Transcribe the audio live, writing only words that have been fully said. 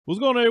What's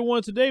going on,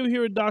 everyone? Today we're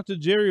here with Dr.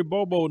 Jerry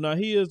Bobo. Now,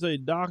 he is a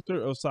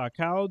doctor of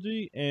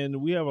psychology,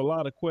 and we have a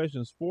lot of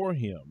questions for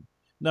him.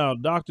 Now,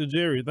 Dr.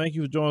 Jerry, thank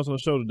you for joining us on the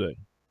show today.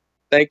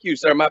 Thank you,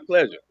 sir. My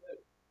pleasure.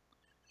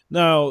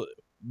 Now,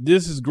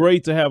 this is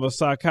great to have a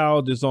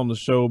psychologist on the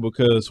show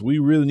because we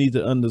really need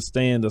to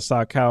understand the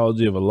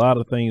psychology of a lot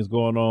of things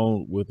going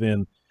on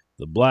within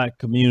the Black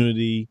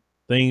community,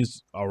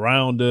 things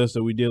around us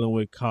that we're dealing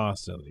with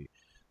constantly.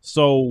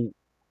 So,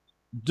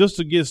 just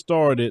to get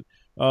started,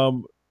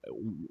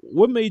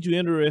 what made you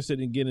interested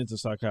in getting into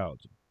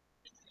psychology?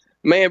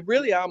 Man,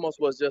 really almost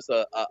was just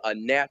a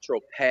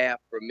natural path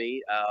for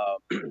me.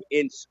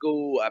 In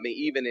school, I mean,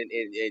 even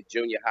in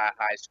junior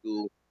high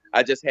school,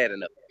 I just had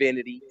an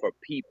affinity for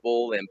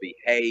people and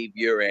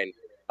behavior and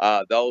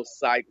those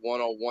psych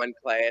one-on-one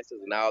classes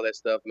and all that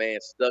stuff, man,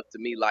 stuck to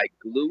me like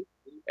glue.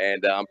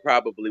 And I'm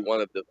probably one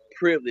of the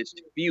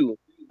privileged few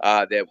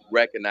that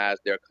recognize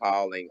their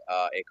calling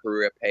and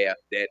career path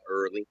that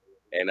early.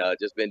 And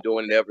just been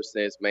doing it ever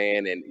since,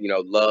 man. And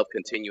love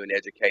continuing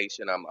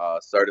education. I'm a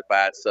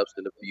certified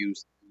substance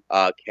abuse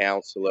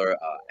counselor,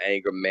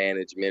 anger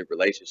management,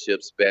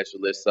 relationship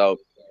specialist. So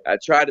I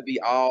try to be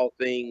all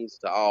things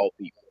to all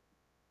people.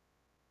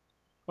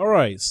 All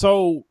right.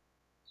 So,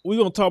 we're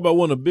going to talk about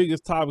one of the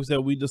biggest topics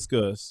that we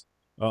discuss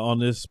on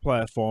this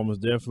platform is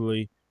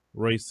definitely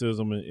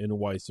racism and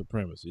white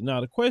supremacy. Now,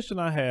 the question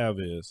I have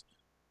is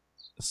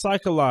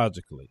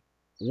psychologically,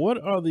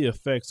 what are the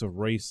effects of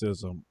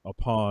racism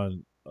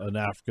upon an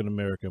African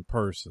American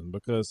person?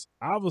 Because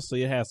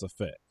obviously it has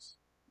effects.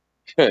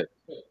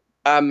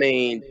 I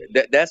mean,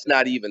 that's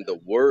not even the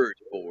word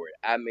for it.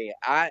 I mean,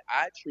 I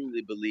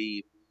truly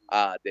believe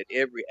that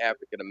every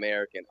African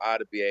American ought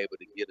to be able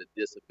to get a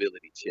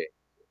disability check.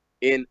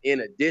 In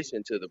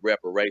addition to the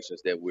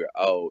reparations that we're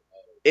owed,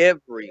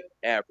 every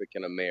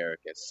African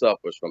American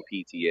suffers from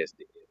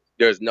PTSD.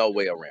 There's no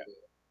way around it.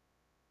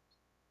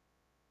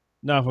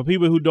 Now, for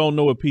people who don't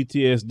know what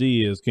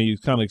PTSD is, can you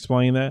kind of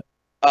explain that?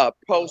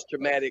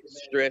 Post-traumatic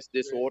stress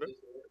disorder.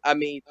 I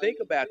mean, think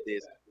about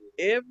this.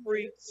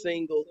 Every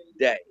single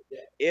day,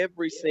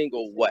 every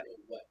single way,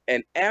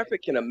 an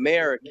African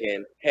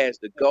American has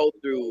to go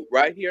through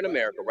right here in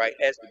America, right,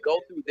 has to go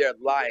through their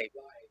life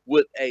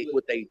with a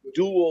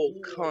dual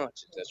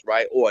consciousness,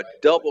 right, or a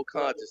double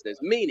consciousness.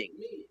 Meaning,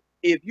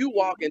 if you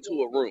walk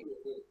into a room,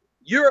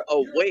 you're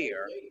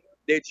aware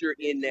that you're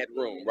in that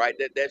room, right?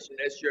 That's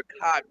your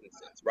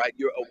cognizance, right?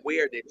 You're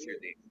aware that you're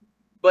there.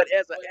 But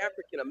as an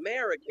African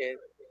American,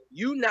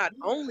 you not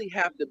only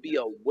have to be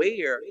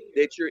aware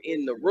that you're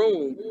in the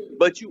room,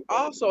 but you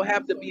also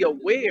have to be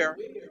aware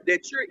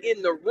that you're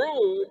in the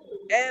room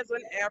as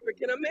an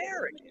African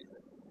American.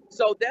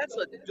 So that's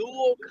a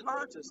dual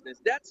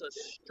consciousness. That's a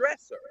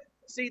stressor.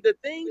 See, the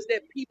things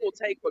that people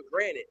take for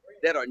granted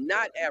that are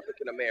not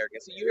African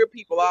American. So you hear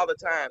people all the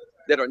time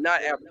that are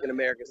not African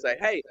American say,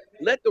 hey,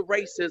 let the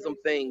racism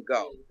thing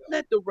go.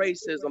 Let the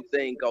racism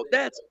thing go.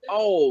 That's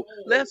old.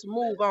 Let's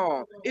move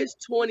on. It's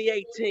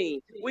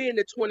 2018. We're in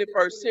the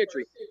 21st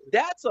century.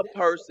 That's a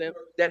person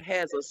that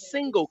has a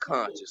single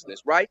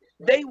consciousness, right?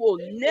 They will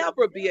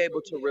never be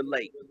able to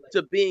relate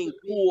to being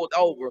pulled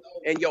over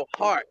and your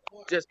heart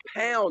just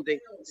pounding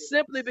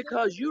simply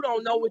because you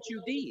don't know what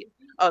you did.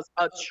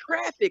 A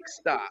traffic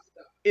stop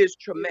is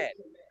traumatic.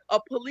 A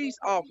police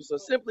officer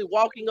simply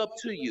walking up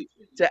to you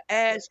to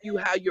ask you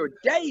how your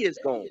day is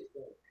going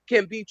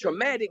can be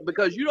traumatic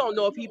because you don't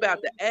know if he about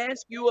to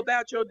ask you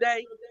about your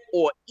day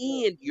or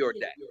end your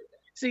day.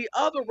 See,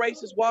 other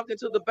races walk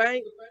into the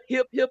bank,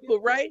 hip hip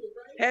hooray,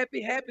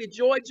 happy happy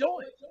joy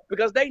joy,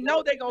 because they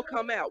know they're gonna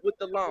come out with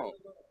the loan.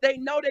 They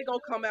know they're gonna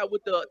come out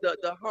with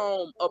the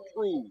home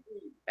approved.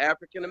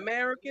 African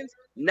Americans,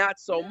 not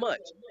so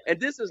much. And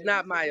this is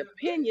not my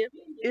opinion,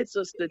 it's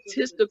a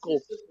statistical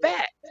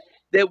fact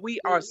that we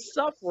are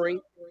suffering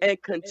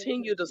and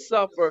continue to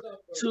suffer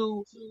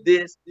to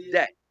this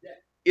day.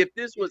 If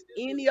this was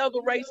any other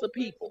race of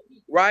people,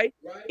 right?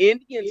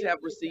 Indians have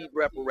received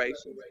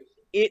reparations.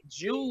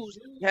 Jews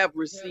have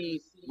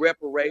received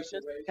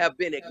reparations, have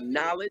been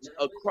acknowledged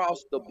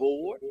across the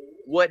board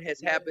what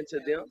has happened to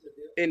them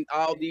in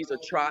all these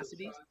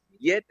atrocities.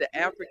 Yet the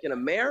African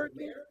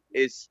American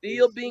is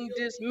still being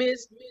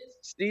dismissed,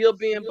 still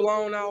being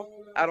blown off.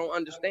 I don't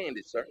understand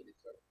it, sir.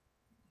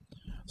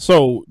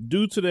 So,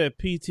 due to that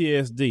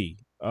PTSD,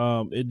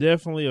 it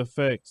definitely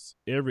affects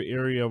every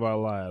area of our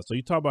lives. So,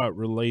 you talk about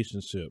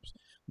relationships.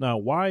 Now,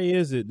 why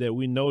is it that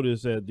we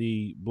notice that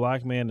the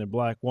black man and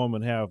black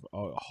woman have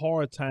a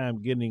hard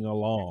time getting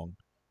along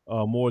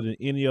more than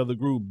any other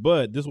group?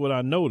 But this is what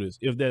I noticed: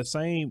 if that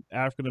same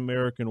African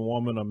American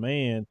woman or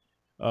man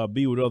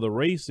be with other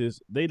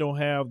races, they don't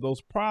have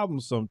those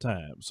problems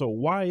sometimes. So,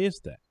 why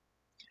is that?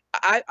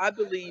 I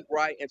believe,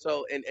 right, and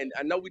so and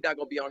I know we're not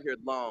gonna be on here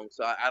long,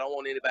 so I don't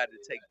want anybody to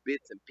take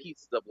bits and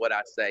pieces of what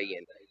I say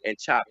and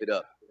chop it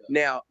up.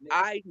 Now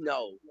I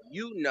know,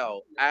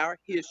 our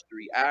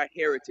history, our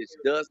heritage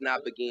does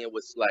not begin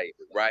with slavery,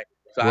 right?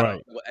 So I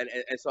don't, Right.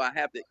 and so I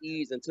have to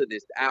ease into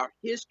this. Our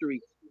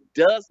history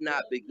does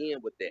not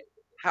begin with that.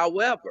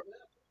 However,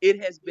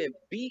 It has been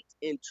beat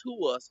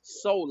into us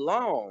so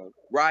long,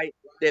 right,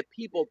 that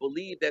people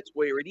believe that's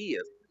where it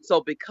is.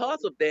 So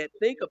because of that,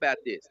 think about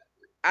this.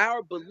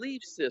 Our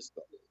belief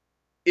system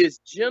is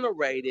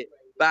generated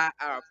by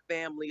our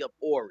family of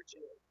origin.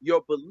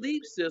 Your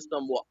belief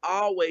system will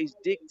always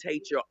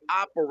dictate your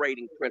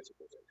operating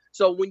principles.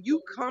 So when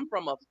you come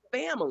from a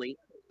family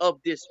of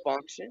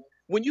dysfunction,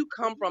 when you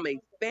come from a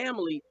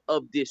family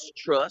of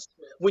distrust,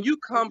 when you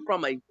come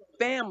from a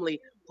family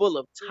full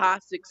of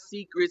toxic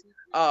secrets,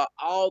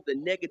 all the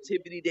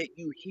negativity that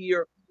you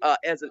hear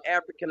as an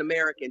African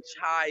American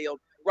child,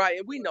 right?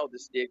 And we know the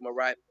stigma,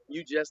 right?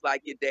 You just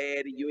like your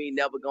daddy, you ain't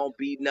never gonna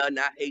be nothing.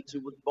 I hate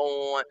you was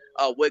born.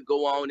 What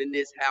go on in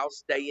this house,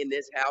 stay in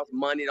this house.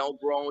 Money don't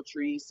grow on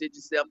trees. Sit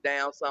yourself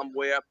down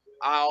somewhere.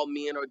 All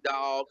men are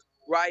dogs,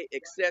 right?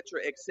 Etc.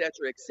 Etc.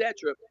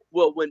 Etc.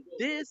 Well, when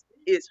this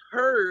is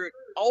heard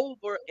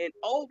over and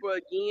over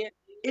again,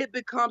 it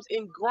becomes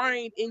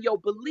ingrained in your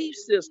belief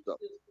system.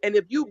 And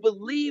if you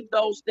believe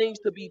those things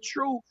to be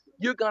true,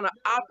 you're gonna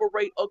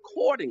operate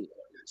accordingly.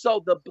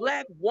 So the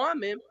black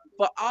woman,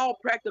 for all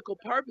practical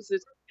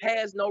purposes,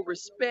 has no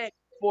respect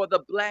for the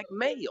black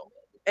male.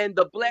 And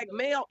the black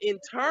male, in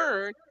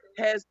turn,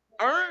 has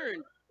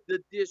earned the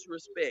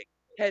disrespect,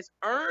 has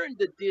earned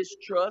the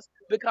distrust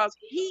because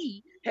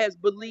he has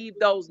believed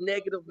those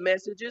negative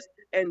messages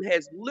and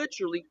has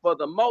literally, for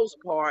the most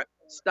part,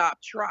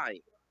 stopped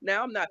trying.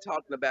 Now, I'm not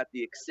talking about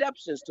the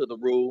exceptions to the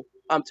rule,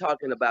 I'm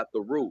talking about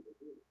the rule.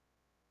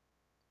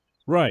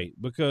 Right,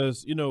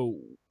 because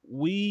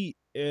we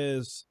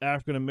as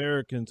African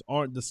Americans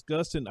aren't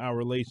discussing our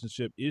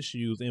relationship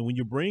issues, and when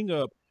you bring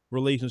up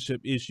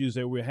relationship issues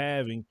that we're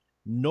having,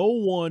 no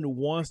one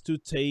wants to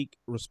take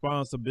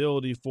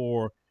responsibility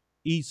for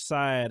each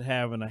side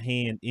having a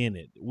hand in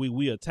it.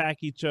 We attack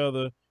each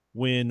other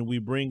when we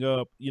bring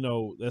up,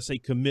 let's say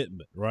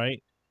commitment,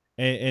 right?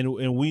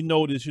 And we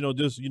notice,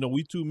 just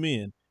we two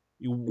men,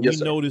 we Yes,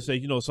 sir. notice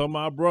that some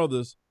of our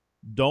brothers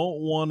don't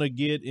want to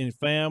get in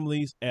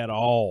families at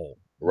all.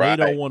 They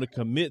don't Right. want to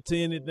commit to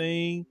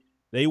anything.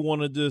 They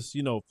want to just,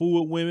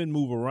 fool with women,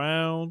 move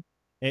around.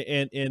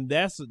 And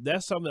that's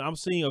something I'm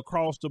seeing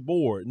across the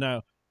board.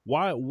 Now,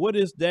 what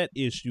is that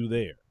issue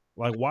there?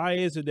 Like, why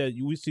is it that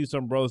we see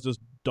some brothers just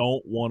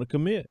don't want to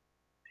commit?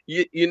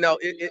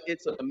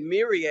 It's a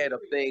myriad of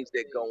things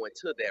that go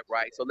into that,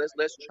 right? So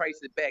let's trace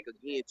it back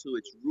again to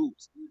its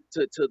roots,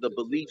 to the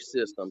belief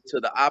system, to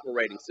the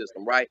operating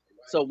system, right?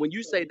 So when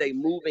you say they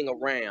moving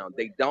around,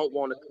 they don't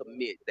want to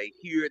commit, they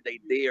here, they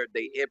there,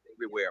 they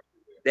everywhere.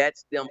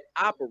 That's them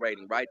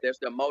operating, right? That's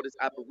their modus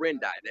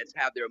operandi. That's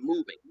how they're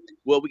moving.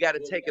 Well, we got to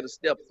take it a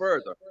step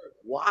further.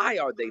 Why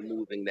are they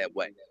moving that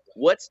way?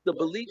 What's the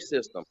belief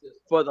system?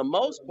 For the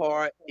most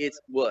part, it's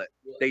what?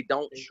 They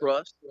don't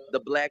trust the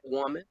black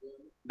woman.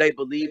 They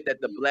believe that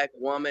the black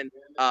woman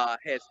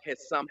has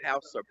somehow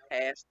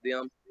surpassed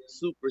them,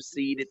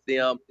 superseded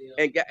them,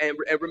 and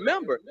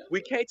remember,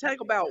 we can't talk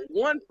about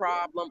one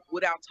problem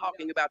without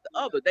talking about the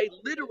other. They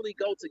literally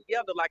go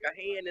together like a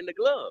hand in the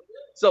glove.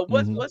 So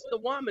Mm-hmm. what's the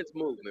woman's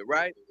movement,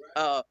 right?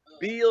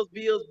 Bills,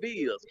 bills,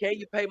 bills. Can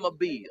you pay my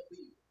bills?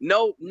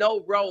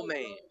 No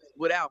romance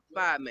without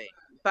finance.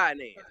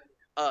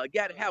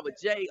 Got to have a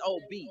job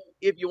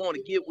if you want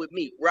to get with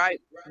me, right?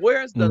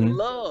 Where's the Mm-hmm.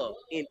 love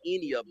in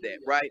any of that,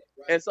 right?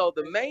 And so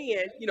the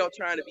man,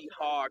 trying to be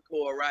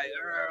hardcore, right?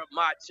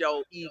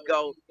 Macho,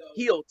 ego,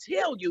 he'll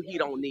tell you he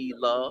don't need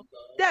love.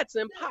 That's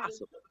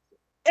impossible.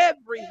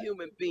 Every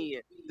human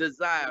being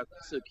desires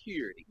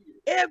security.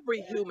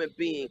 Every human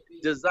being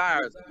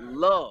desires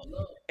love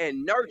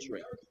and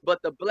nurturing.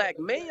 But the black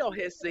male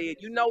has said,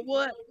 you know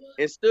what?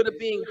 Instead of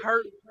being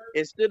hurt,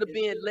 instead of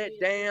being let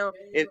down,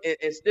 and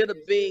instead of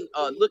being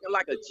looking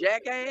like a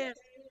jackass,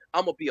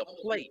 I'm gonna be a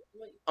player.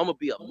 I'm gonna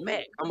be a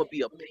Mac. I'm gonna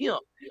be a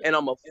pimp, and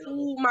I'm gonna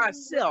fool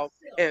myself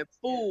and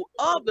fool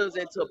others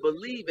into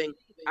believing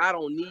I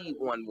don't need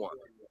one woman.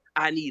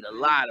 I need a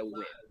lot of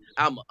women.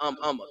 I'm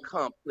a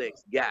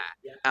complex guy.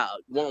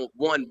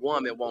 One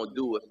woman won't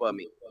do it for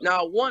me.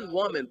 Now, one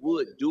woman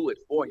would do it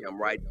for him,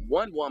 right?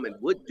 One woman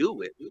would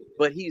do it,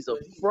 but he's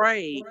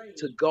afraid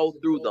to go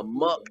through the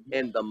muck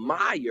and the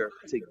mire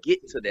to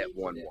get to that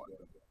one woman.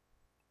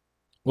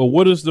 Well,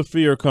 where does the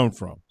fear come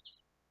from?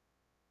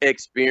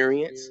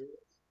 Experience.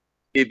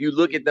 If you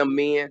look at them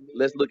men,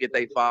 let's look at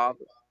their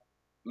fathers.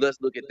 Let's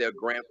look at their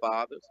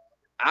grandfathers.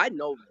 I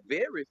know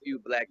very few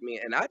black men,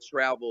 and I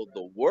travel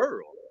the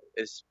world,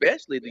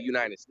 especially the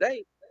United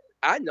States.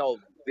 I know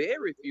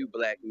very few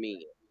black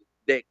men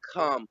that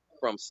come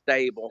from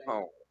stable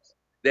homes,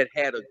 that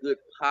had a good,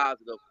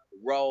 positive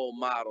role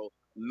model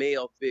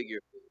male figure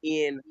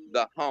in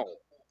the home.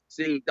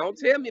 See, don't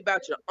tell me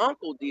about your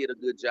uncle did a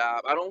good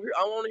job. I don't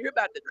want to hear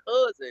about the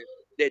cousin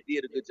that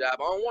did a good job.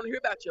 I don't want to hear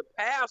about your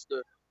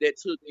pastor that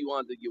took you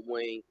under your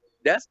wing.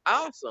 That's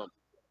awesome.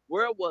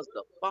 Where was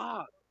the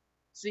father?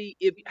 See,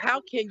 if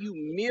how can you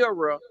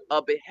mirror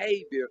a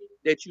behavior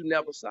that you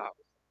never saw?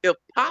 If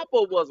Papa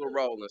was a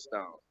Rolling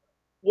Stone,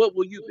 what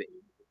will you be?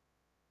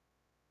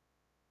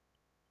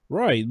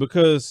 Right,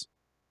 because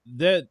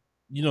that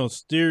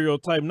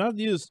stereotype. Not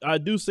just, I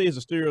do say it's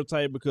a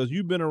stereotype because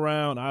you've been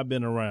around, I've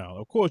been around.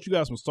 Of course, you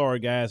got some sorry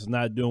guys that's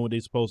not doing what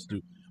they're supposed to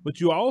do, but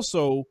you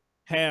also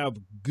have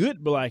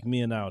good black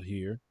men out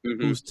here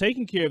who's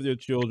taking care of their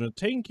children,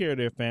 taking care of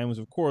their families.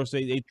 Of course,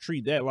 they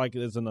treat that like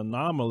it's an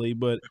anomaly,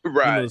 but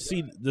Right.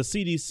 the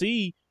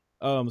CDC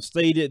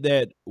stated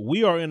that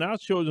we are in our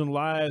children's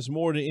lives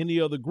more than any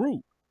other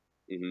group.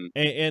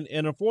 And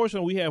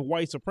unfortunately, we have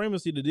white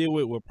supremacy to deal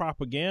with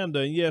propaganda.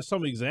 And you have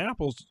some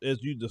examples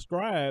as you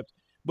described,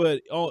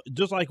 but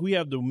just like we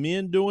have the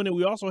men doing it,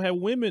 we also have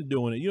women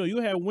doing it.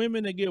 You have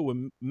women that get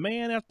with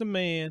man after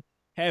man,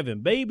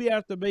 having baby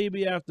after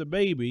baby after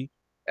baby.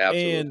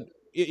 Absolutely. And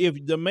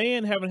if the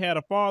man haven't had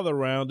a father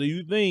around, do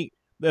you think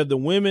that the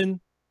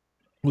women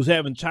who's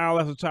having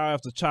child after child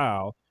after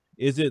child,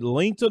 is it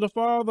linked to the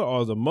father, or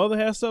does the mother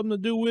have something to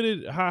do with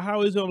it?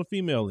 How is it on the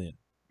female end?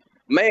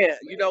 Man,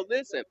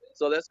 listen,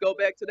 so let's go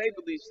back to their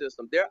belief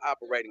system, their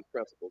operating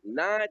principles.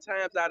 9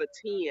 times out of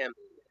 10,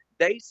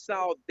 they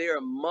saw their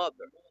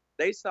mother,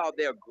 they saw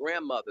their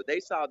grandmother,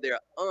 they saw their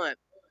aunt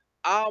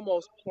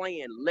almost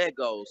playing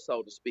Legos,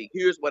 so to speak.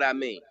 Here's what I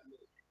mean.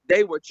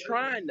 They were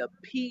trying to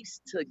piece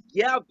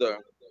together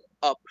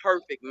a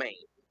perfect man,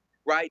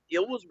 right?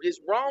 It's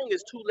wrong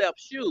as two left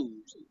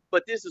shoes,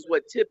 but this is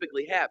what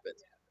typically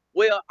happens.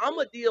 Well, I'm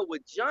going to deal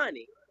with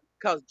Johnny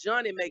because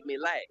Johnny make me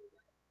laugh.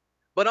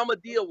 But I'm going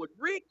to deal with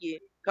Ricky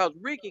because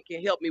Ricky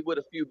can help me with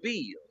a few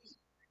bills.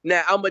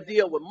 Now, I'm going to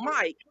deal with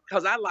Mike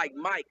because I like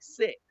Mike's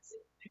sex.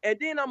 And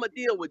then I'm going to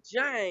deal with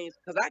James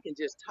because I can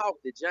just talk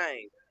to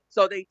James.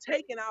 So they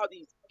taking all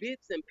these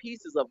bits and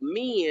pieces of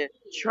men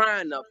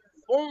trying to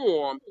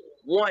form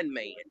one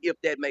man, if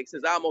that makes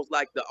sense. Almost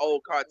like the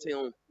old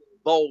cartoon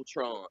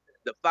Voltron.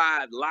 The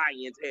 5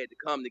 lions had to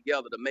come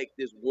together to make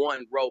this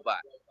one robot.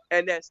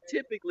 And that's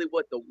typically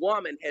what the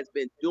woman has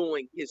been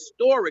doing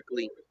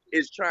historically,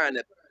 is trying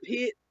to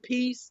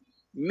piece,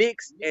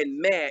 mix, and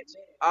match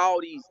all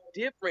these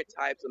different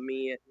types of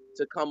men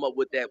to come up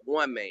with that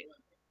one man.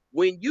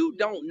 When you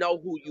don't know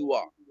who you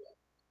are,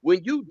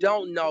 when you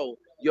don't know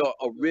your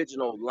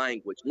original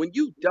language, when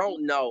you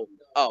don't know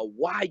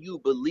why you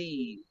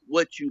believe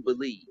what you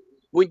believe,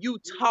 when you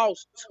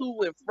toss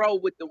to and fro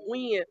with the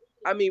wind,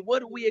 I mean, what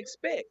do we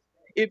expect?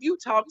 If you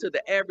talk to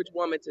the average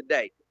woman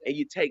today and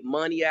you take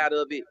money out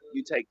of it,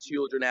 you take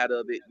children out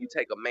of it, you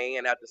take a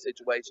man out of the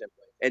situation,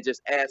 and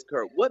just ask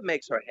her what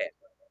makes her happy,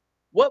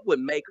 what would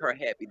make her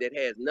happy that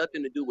has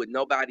nothing to do with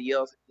nobody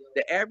else,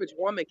 the average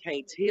woman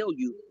can't tell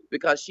you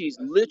because she's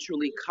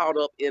literally caught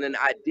up in an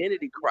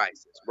identity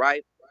crisis,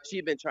 right?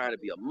 She's been trying to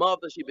be a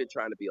mother. She's been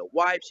trying to be a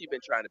wife. She's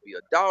been trying to be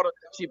a daughter.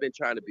 She's been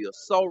trying to be a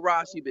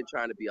soror. She's been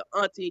trying to be an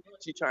auntie.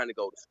 She's trying to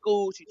go to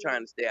school. She's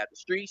trying to stay out the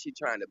street. She's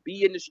trying to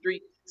be in the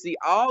street. See,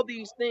 all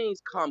these things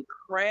come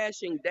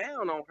crashing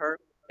down on her,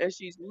 and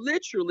she's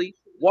literally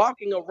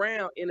walking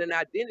around in an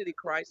identity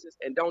crisis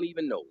and don't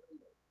even know it.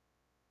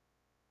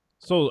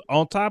 So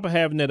on top of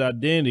having that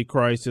identity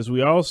crisis,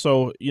 we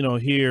also,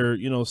 hear,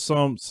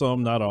 some,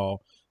 not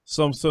all,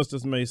 some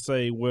sisters may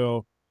say,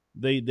 well,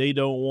 they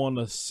don't want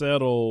to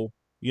settle,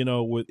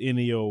 with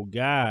any old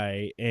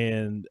guy.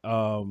 And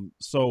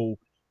so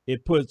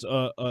it puts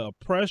a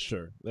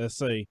pressure, let's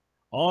say,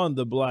 on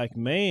the black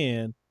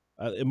man,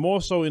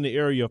 more so in the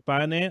area of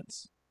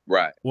finance.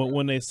 Right.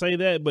 When they say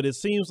that, but it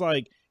seems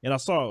like, and I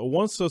saw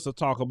one sister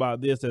talk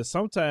about this, that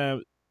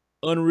sometimes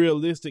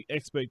unrealistic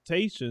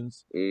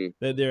expectations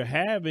that they're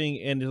having,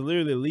 and is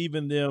literally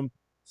leaving them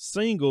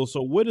single.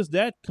 So where does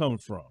that come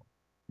from?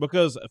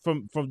 Because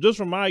from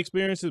my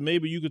experiences,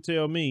 maybe you could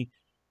tell me,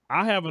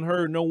 I haven't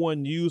heard no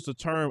one use the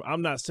term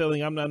I'm not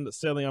selling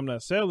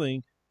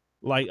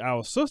like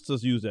our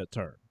sisters use that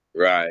term.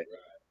 Right.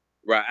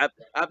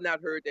 I've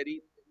not heard that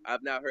either.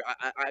 I've not heard.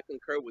 I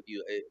concur with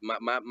you.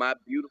 My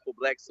beautiful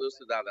black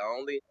sisters are the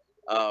only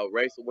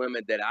race of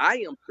women that I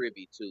am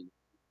privy to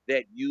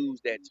that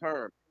use that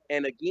term.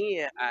 And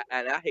again,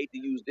 I hate to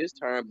use this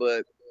term,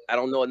 but I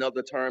don't know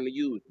another term to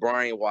use.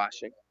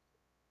 Brainwashing,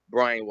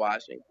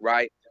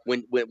 right?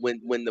 When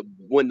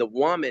the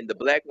woman, the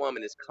black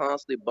woman, is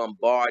constantly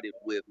bombarded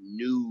with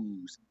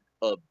news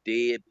of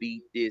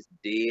deadbeat this,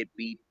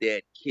 deadbeat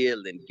that,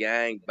 killing,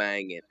 gang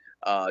banging,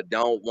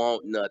 don't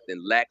want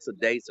nothing,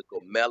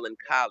 lackadaisical,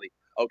 melancholy.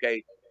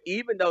 Okay,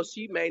 even though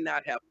she may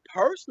not have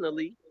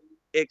personally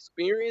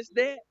experienced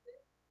that,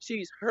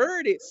 she's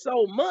heard it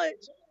so much,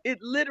 it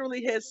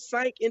literally has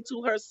sank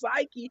into her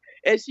psyche,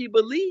 and she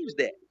believes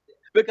that.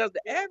 Because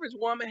the average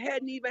woman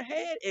hadn't even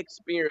had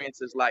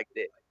experiences like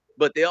that.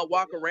 But they'll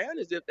walk around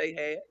as if they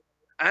had.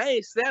 I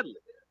ain't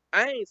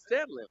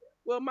settling.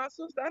 Well, my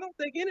sister, I don't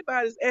think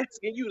anybody's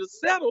asking you to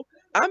settle.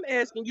 I'm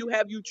asking you,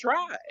 have you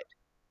tried?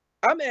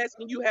 I'm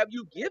asking you, have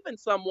you given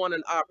someone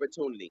an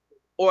opportunity?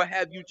 Or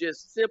have you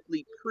just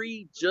simply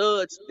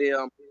prejudged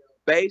them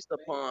based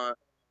upon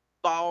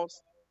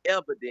false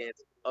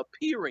evidence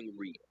appearing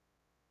real?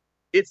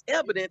 It's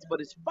evidence, but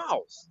it's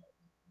false,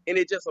 and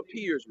it just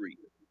appears real.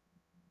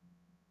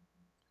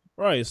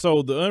 Right.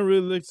 So the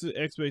unrealistic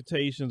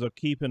expectations are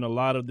keeping a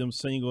lot of them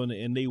single,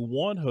 and they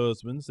want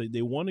husbands.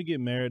 They want to get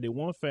married. They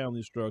want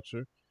family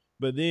structure.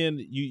 But then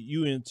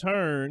you in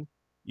turn,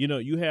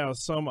 you have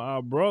some of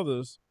our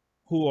brothers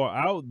who are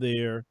out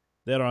there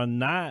that are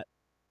not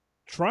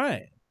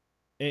trying,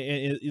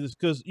 and it's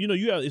because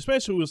you have,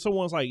 especially when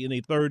someone's like in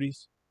their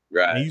 30s and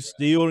Right. you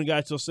still ain't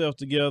got yourself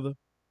together.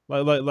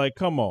 Like,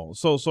 come on.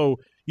 So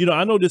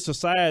I know this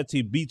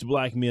society beats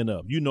black men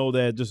up. You know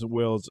that just as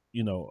well as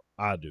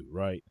I do,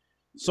 right?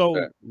 So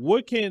Okay.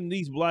 what can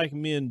these black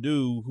men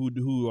do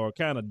who are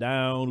kind of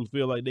down, who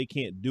feel like they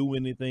can't do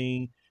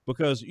anything?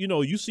 Because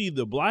you see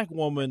the black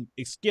woman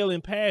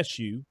scaling past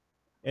you,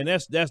 and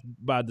that's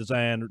by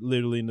design,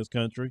 literally, in this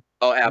country.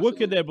 Oh, What could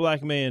absolutely. that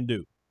black man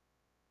do?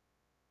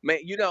 Man,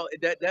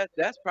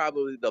 that's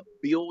probably the $1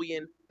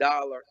 billion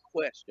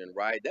question,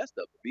 right? That's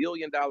the $1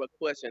 billion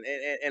question.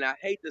 And I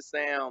hate to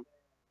sound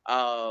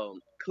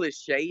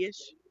cliche-ish,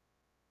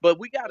 but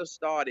we got to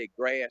start at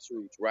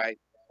grassroots, right?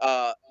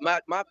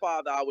 My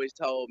father always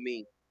told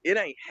me it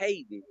ain't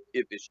hating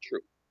if it's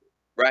true,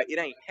 right? It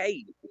ain't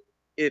hating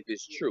if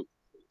it's true.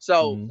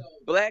 So Mm-hmm.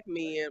 black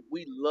men,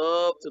 we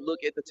love to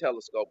look at the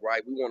telescope,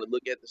 right? We want to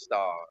look at the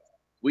stars.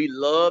 We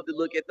love to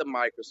look at the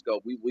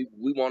microscope. We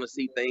want to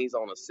see things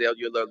on a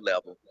cellular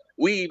level.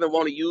 We even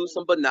want to use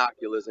some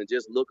binoculars and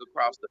just look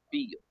across the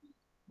field.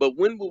 But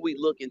when will we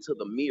look into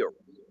the mirror?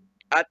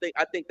 I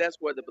think that's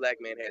where the black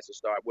man has to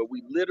start, where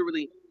we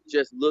literally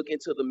just look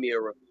into the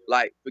mirror,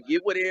 like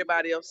forget what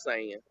everybody else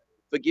saying,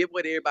 forget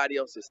what everybody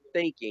else is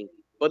thinking,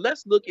 but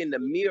let's look in the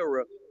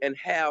mirror and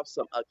have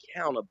some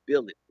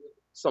accountability,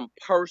 some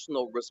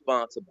personal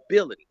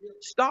responsibility.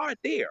 Start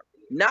there,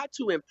 not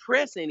to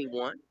impress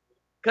anyone,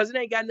 because it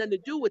ain't got nothing to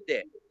do with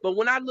that. But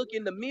when I look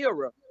in the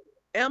mirror,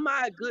 am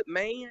I a good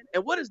man?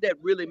 And what does that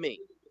really mean?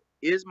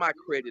 Is my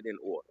credit in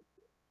order?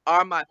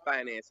 Are my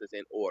finances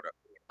in order?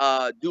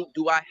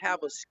 Do I have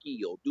a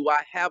skill? Do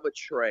I have a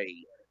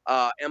trade?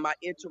 Am I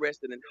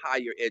interested in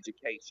higher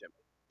education?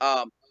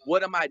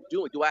 What am I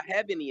doing? Do I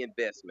have any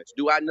investments?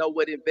 Do I know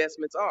what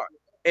investments are?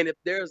 And if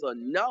there's a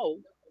no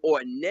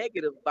or a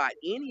negative by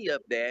any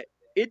of that,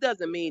 it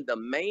doesn't mean the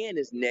man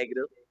is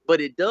negative,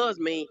 but it does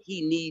mean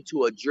he needs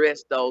to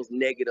address those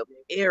negative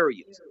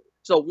areas.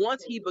 So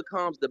once he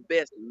becomes the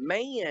best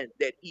man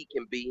that he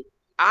can be,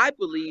 I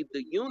believe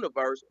the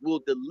universe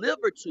will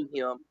deliver to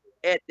him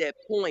at that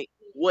point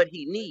what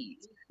he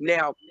needs.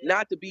 Now,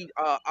 not to be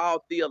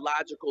all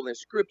theological and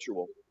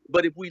scriptural,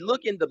 but if we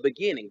look in the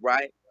beginning,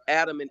 right,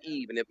 Adam and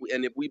Eve, and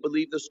if we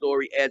believe the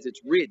story as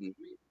it's written,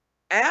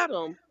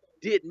 Adam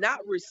did not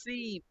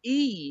receive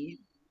Eve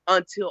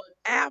until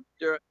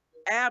after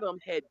Adam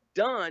had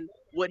done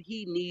what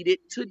he needed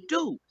to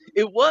do.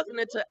 It wasn't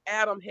until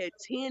Adam had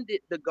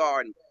tended the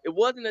garden, it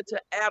wasn't until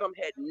Adam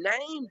had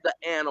named the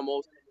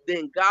animals,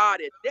 then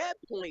God at that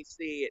point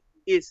said,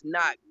 it's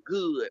not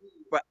good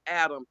for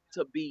Adam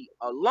to be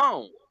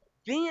alone.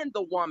 Then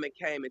the woman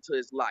came into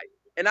his life.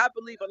 And I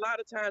believe a lot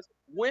of times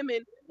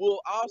women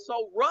will also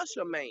rush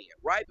a man,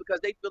 right? Because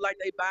they feel like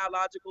they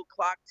biological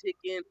clock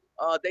ticking,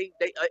 they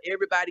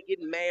everybody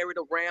getting married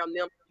around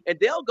them, and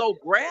they'll go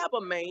grab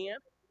a man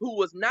who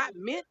was not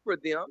meant for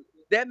them.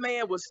 That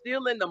man was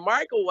still in the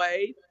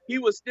microwave. He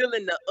was still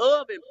in the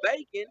oven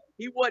baking.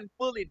 He wasn't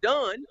fully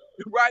done,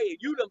 right?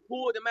 You done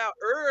pulled him out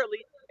early,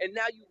 and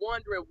now you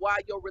wondering why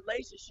your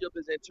relationship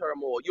is in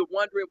turmoil. You're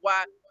wondering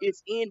why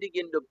it's ending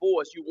in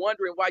divorce. You're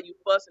wondering why you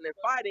fussing and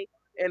fighting.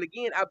 And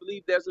again, I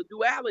believe there's a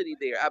duality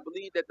there. I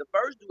believe that the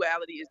first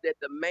duality is that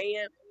the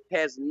man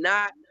has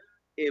not,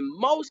 in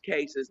most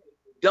cases,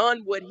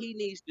 done what he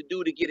needs to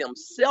do to get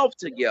himself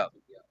together,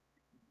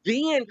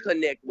 then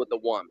connect with a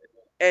woman.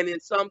 And in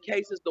some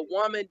cases, the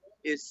woman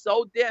is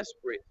so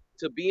desperate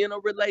to be in a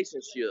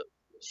relationship,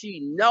 she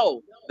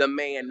know the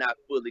man not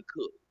fully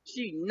cooked.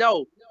 She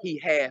know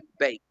he half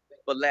baked,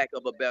 for lack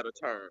of a better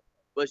term.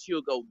 But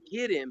she'll go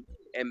get him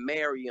and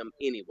marry him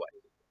anyway.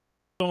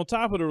 On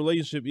top of the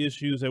relationship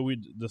issues that we're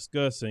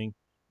discussing,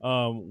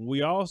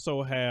 we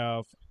also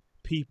have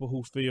people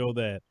who feel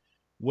that,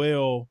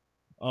 well,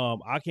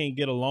 I can't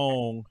get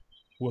along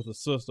with a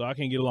sister, I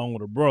can't get along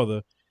with a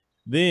brother.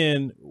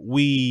 Then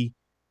we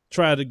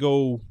try to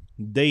go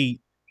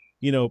date,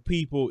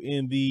 people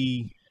in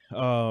the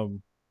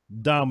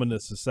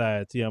dominant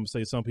society. I'm gonna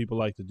say some people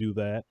like to do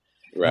that,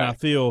 and I Right.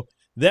 feel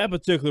that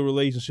particular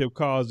relationship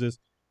causes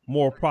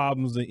more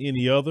problems than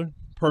any other.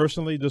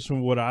 Personally, just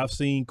from what I've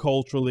seen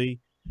culturally,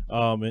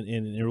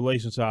 in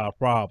relation to our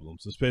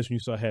problems, especially when you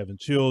start having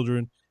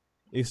children,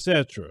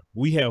 etc.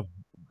 We have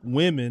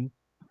women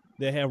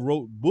that have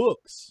wrote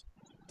books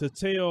to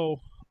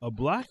tell a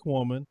black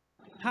woman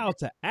how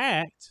to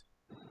act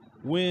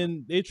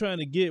when they're trying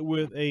to get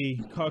with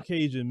a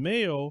Caucasian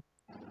male,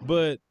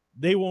 but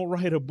they won't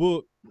write a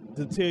book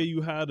to tell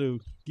you how to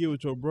get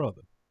with your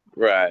brother.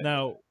 Right.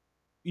 Now,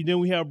 then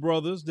we have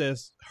brothers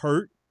that's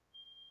hurt,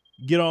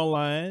 get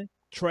online,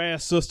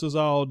 trash sisters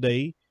all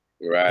day,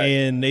 Right.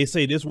 and they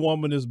say this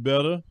woman is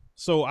better.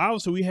 So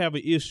obviously we have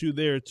an issue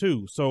there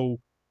too. So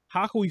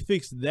how can we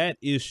fix that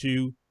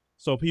issue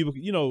so people,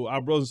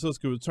 our brothers and sisters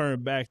can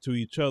return back to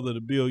each other to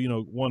build,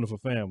 wonderful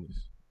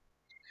families?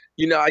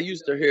 I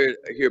used to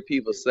hear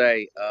people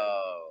say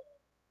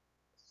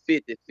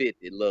 50-50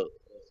 love.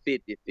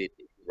 50-50,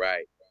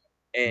 right?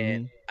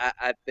 And Mm-hmm.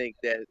 I think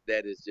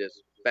that is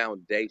just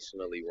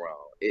foundationally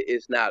wrong.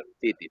 It's not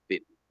 50-50.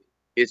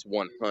 It's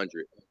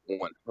 100-100.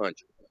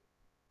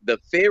 The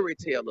fairy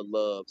tale of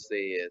love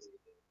says,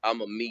 I'm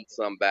going to meet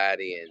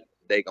somebody and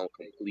they going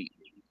to complete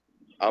me.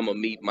 I'm going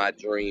to meet my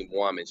dream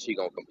woman. She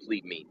going to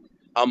complete me.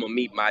 I'm going to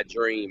meet my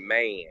dream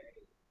man.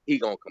 He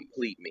going to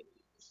complete me.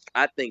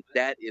 I think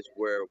that is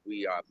where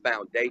we are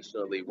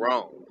foundationally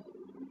wrong.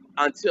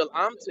 Until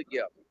I'm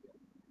together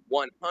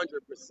 100%,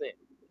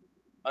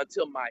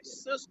 until my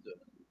sister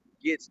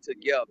gets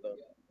together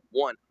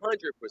 100%,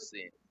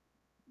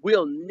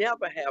 we'll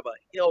never have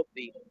a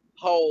healthy,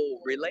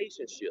 whole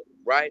relationship,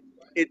 right?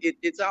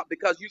 It's out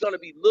because you're going to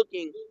be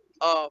looking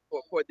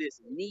for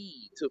this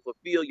need to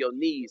fulfill your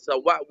needs.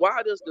 So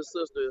why does the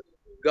sister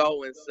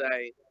go and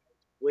say,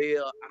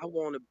 well, I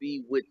want to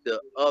be with the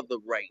other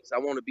race. I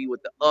want to be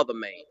with the other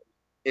man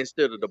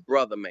instead of the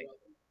brother man?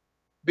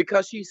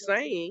 Because she's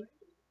saying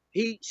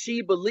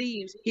she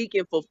believes he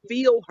can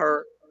fulfill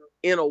her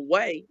in a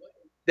way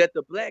that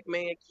the black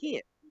man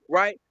can't,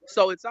 right?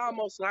 So it's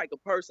almost like a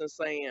person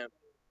saying,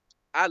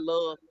 I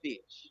love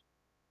fish.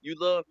 You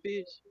love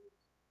fish?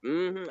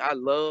 I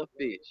love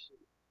fish.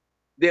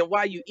 Then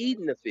why you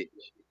eating the fish?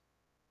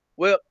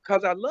 Well,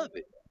 because I love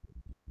it.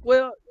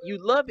 Well, you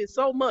love it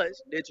so much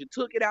that you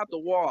took it out the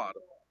water,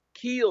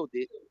 killed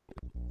it,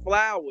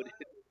 floured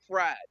it,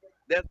 fried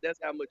it. That's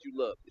how much you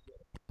love it.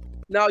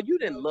 Now, you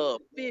didn't love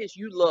fish,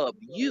 you loved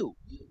you,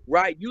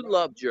 right? You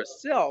loved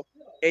yourself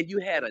and you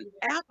had an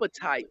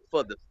appetite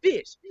for the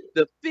fish.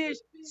 The fish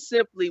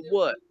simply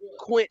what?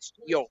 Quenched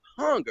your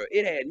hunger.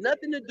 It had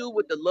nothing to do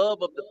with the love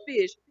of the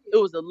fish, it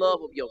was the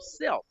love of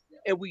yourself.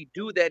 And we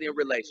do that in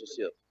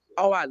relationships.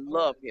 Oh, I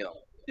love him.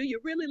 Do you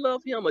really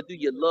love him or do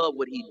you love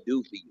what he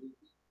do for you?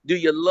 Do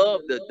you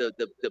love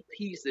the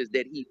pieces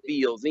that he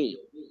fills in?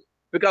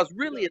 Because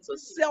really it's a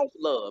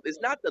self-love. It's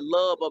not the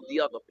love of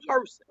the other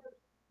person.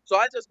 So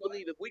I just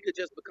believe if we could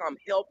just become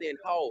healthy and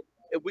whole,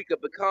 if we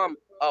could become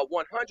 100%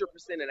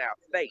 in our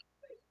faith,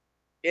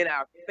 in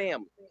our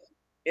families,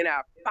 in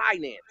our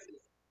finances,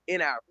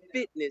 in our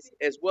fitness,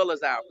 as well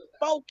as our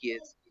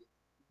focus,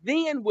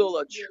 then we'll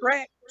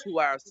attract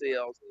to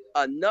ourselves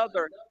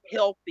another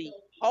healthy,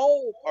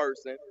 whole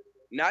person,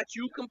 not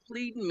you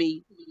completing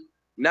me,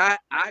 not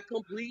I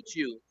complete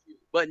you,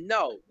 but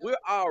no, we're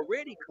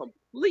already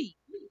complete.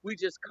 We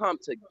just come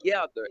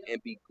together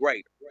and be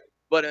greater.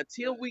 But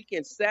until we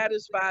can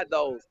satisfy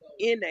those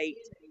innate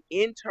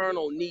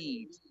internal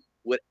needs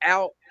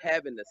without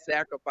having to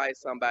sacrifice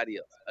somebody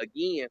else.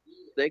 Again,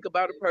 think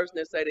about a person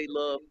that say they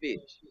love fish.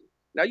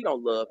 Now you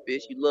don't love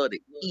fish, you love to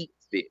eat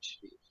fish.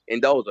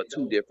 And those are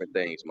two different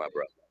things, my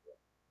brother.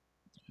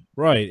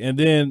 Right. And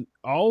then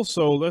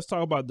also let's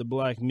talk about the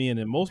black men.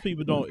 And most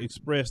people don't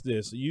express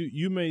this.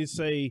 You may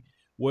say,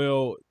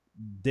 well,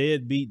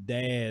 deadbeat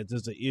dads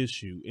is an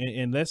issue.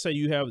 And let's say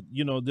you have,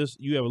 you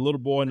have a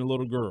little boy and a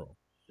little girl.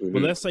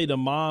 But let's say the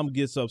mom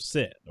gets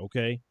upset,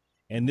 okay?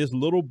 And this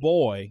little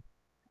boy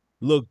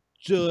look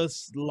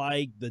just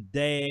like the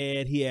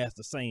dad. He has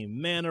the same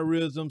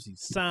mannerisms. He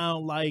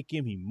sound like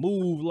him. He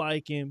move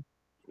like him.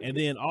 And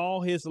then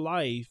all his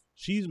life,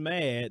 she's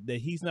mad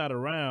that he's not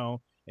around.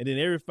 And then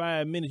every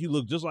 5 minutes, you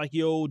look just like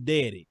your old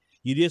daddy.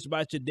 You just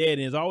about your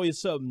daddy. And it's always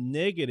something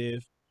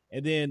negative.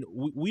 And then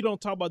we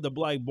don't talk about the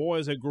black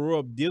boys that grew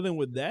up dealing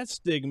with that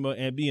stigma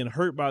and being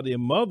hurt by their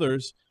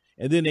mothers.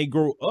 And then they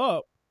grow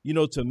up,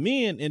 to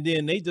men. And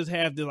then they just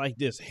have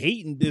this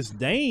hate and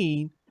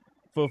disdain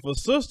for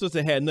sisters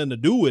that had nothing to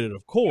do with it,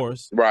 of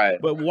course. Right.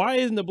 But why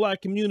isn't the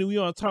black community, we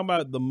aren't talking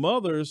about the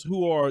mothers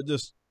who are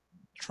just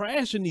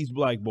trashing these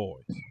black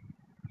boys?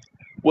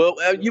 Well,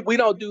 we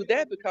don't do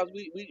that because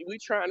we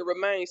trying to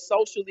remain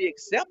socially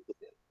acceptable.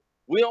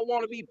 We don't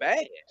want to be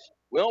bashed.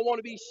 We don't want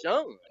to be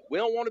shunned. We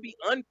don't want to be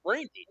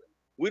unfriended.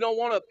 We don't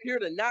want to appear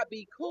to not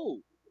be cool.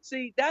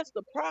 See, that's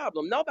the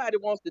problem. Nobody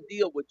wants to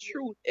deal with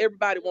truth.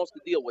 Everybody wants to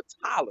deal with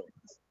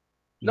tolerance.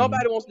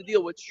 Nobody wants to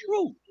deal with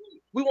truth.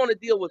 We want to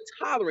deal with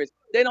tolerance.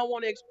 They don't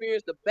want to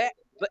experience the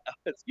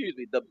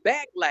the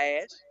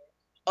backlash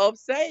of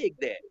saying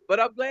that. But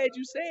I'm glad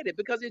you said it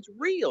because it's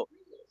real.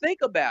 Think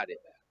about it.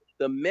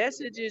 The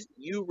messages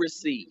you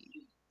receive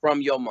from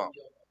your mom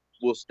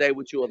will stay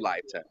with you a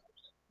lifetime.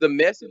 The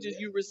messages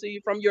you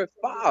receive from your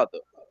father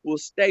will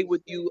stay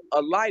with you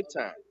a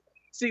lifetime.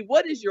 See,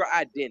 what is your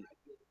identity?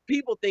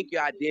 People think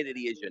your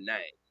identity is your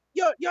name.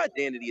 Your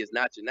identity is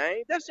not your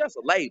name. That's just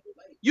a label.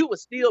 You would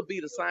still be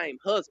the same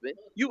husband.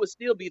 You would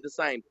still be the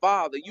same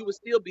father. You would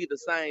still be the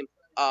same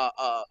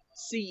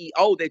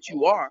CEO that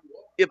you are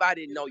if I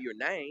didn't know your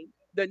name.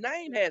 The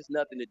name has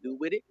nothing to do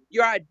with it.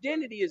 Your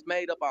identity is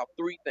made up of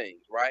three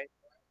things, right?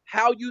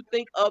 How you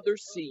think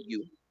others see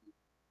you,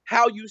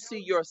 how you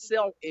see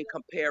yourself in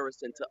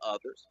comparison to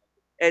others,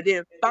 and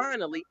then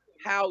finally,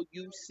 how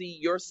you see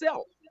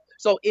yourself.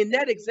 So, in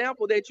that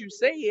example that you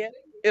said,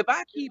 if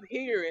I keep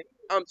hearing,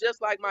 I'm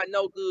just like my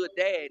no good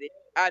daddy,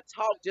 I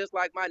talk just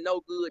like my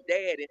no good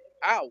daddy,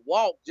 I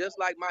walk just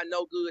like my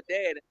no good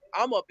daddy,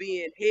 I'm going to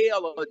be in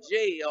hell or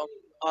jail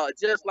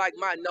just like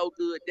my no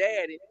good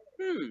daddy.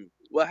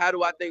 Well, how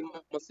do I think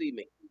mama see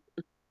me?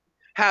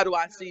 How do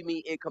I see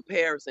me in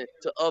comparison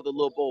to other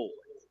little boys?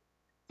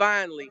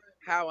 Finally,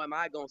 how am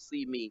I going to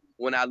see me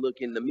when I look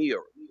in the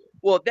mirror?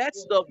 Well, that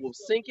stuff will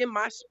sink in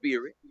my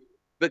spirit,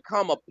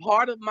 become a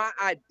part of my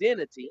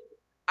identity.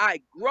 I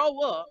grow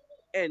up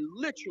and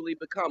literally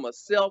become a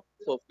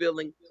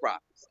self-fulfilling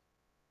prophecy.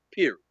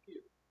 Period.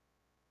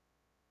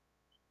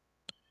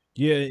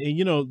 Yeah,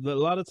 and a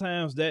lot of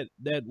times that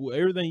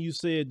everything you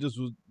said just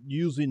was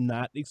usually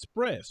not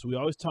expressed. We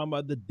always talk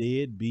about the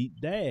deadbeat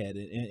dad,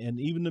 and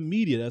even the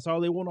media. That's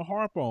all they want to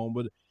harp on.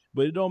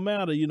 But it don't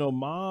matter.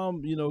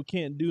 Mom,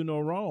 can't do no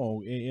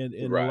wrong, and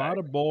a lot Right,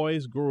 of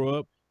boys grow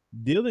up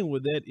dealing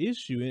with that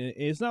issue, and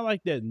it's not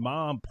like that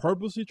mom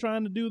purposely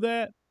trying to do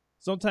that.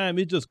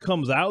 Sometimes it just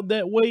comes out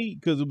that way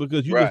because you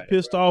just right,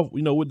 pissed off,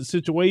 with the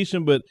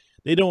situation, but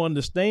they don't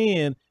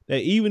understand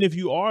that even if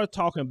you are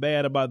talking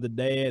bad about the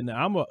dad, and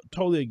I'm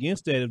totally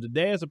against that. If the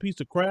dad's a piece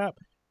of crap,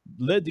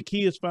 let the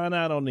kids find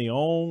out on their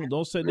own.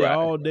 Don't sit there right.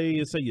 all day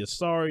and say you're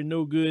sorry,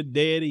 no good,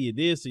 daddy, you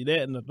this, you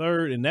that, and the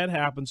third, and that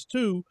happens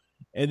too.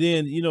 And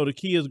then the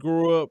kids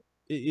grow up,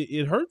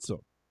 it hurts them.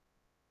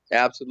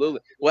 Absolutely.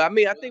 Well, I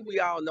mean, I think we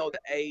all know the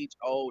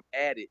age-old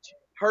adage: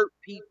 hurt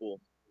people,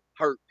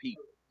 hurt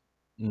people.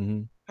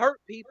 Mm-hmm. Hurt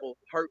people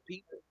hurt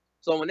people.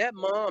 So when that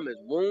mom is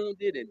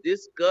wounded and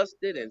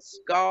disgusted and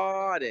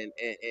scarred and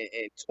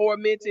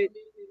tormented,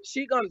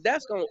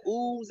 that's gonna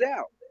ooze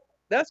out.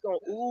 That's gonna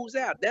ooze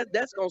out.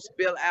 That's gonna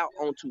spill out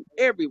onto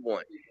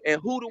everyone.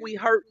 And who do we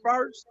hurt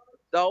first?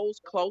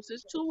 Those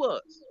closest to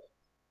us.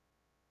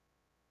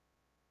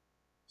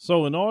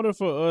 So in order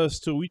for us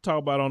to, we talk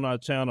about on our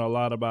channel a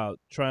lot about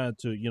trying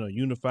to,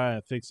 unify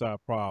and fix our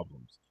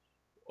problems.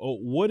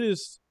 What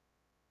is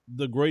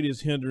the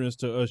greatest hindrance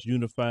to us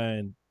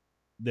unifying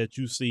that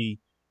you see,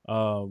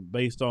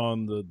 based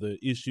on the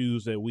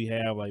issues that we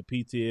have, like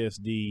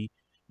PTSD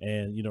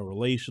and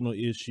relational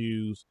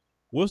issues?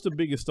 What's the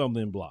biggest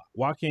stumbling block?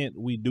 Why can't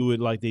we do it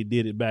like they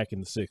did it back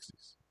in the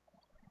 60s?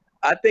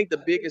 I think the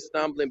biggest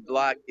stumbling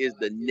block is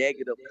the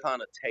negative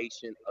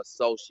connotation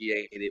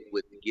associated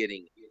with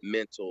getting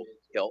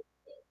health.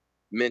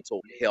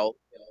 Mental health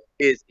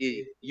is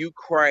you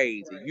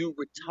crazy, you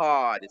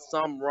retarded,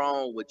 something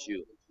wrong with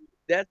you.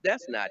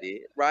 That's not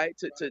it, right?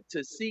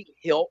 To seek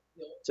help,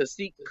 to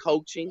seek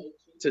coaching,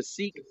 to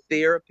seek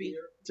therapy,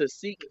 to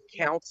seek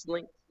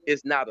counseling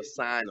is not a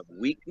sign of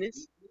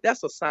weakness.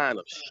 That's a sign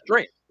of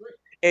strength.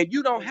 And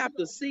you don't have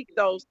to seek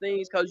those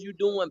things because you're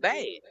doing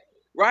bad,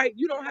 right?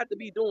 You don't have to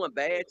be doing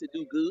bad to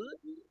do good.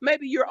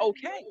 Maybe you're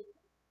okay.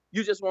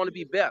 You just want to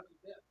be better.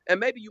 And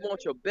maybe you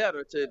want your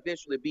better to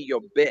eventually be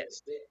your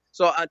best.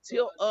 So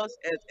until us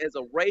as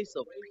a race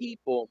of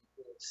people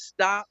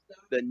stop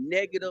the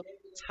negative,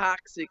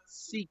 toxic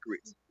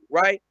secrets,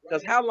 right?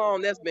 Because how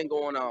long that's been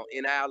going on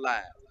in our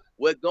lives?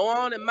 What's going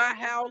on in my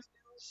house,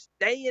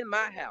 stay in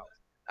my house.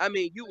 I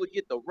mean, you would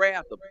get the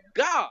wrath of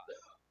God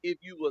if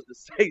you was to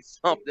say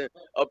something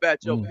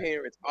about your Mm.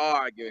 parents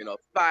arguing or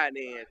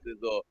finances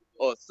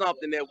or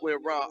something that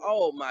went wrong.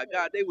 Oh my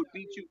God, they would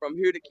beat you from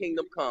here to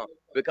kingdom come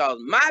because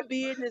my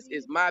business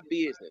is my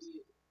business.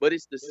 But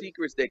it's the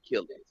secrets that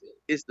kill us.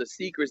 It's the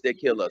secrets that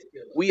kill us.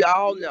 We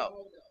all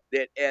know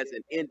that as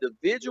an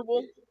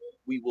individual,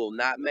 we will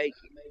not make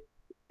it.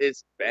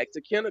 It's back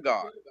to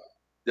kindergarten.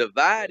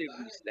 Divided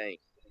we stand.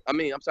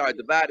 I'm sorry,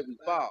 divided we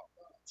fall.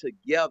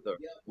 Together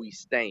we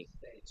stand.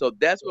 So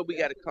that's what we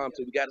got to come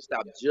to. We got to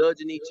stop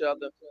judging each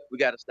other. We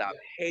got to stop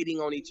hating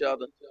on each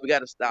other. We got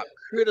to stop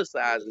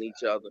criticizing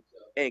each other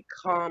and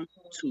come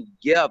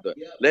together.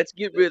 Let's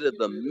get rid of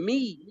the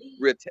me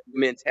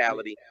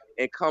mentality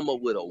and come up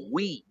with a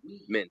we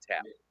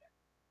mentality.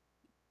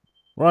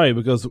 Right,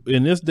 because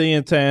in this day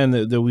and time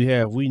that we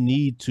have, we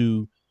need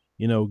to,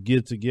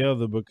 get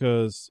together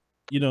because,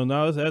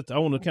 now I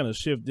want to kind of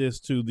shift this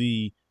to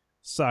the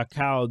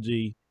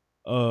psychology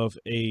of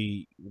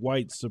a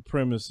white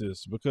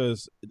supremacist,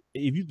 because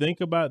if you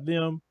think about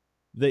them,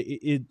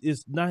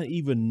 it's not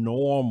even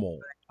normal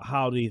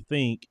how they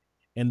think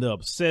and the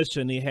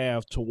obsession they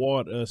have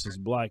toward us as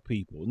black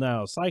people.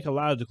 Now,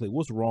 psychologically,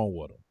 what's wrong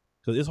with them?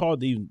 Because it's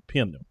hard to even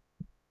pin them.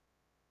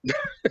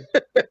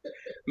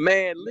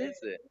 Man,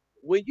 listen.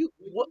 When you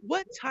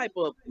what type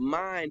of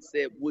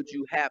mindset would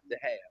you have to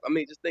have? I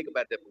mean, just think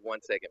about that for 1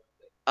 second.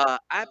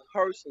 I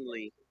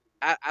personally,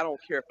 I don't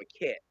care for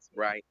cats,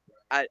 right?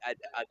 A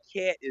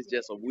cat is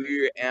just a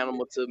weird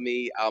animal to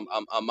me. I'm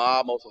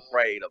almost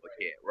afraid of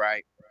a cat,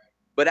 right?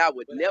 But I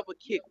would never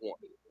kick one.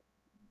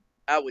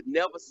 I would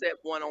never set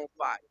one on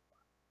fire.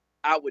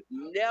 I would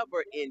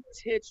never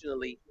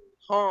intentionally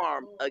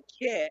harm a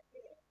cat,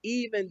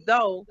 even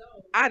though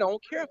I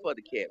don't care for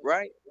the cat,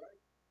 right?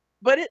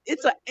 But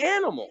it's an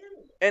animal,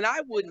 and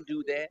I wouldn't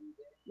do that.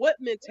 What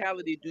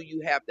mentality do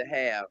you have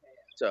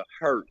to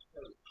hurt,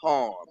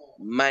 harm,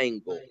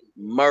 mangle,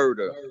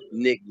 murder,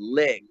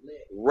 neglect,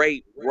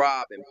 rape,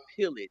 rob, and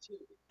pillage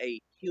a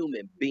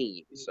human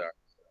being, sir?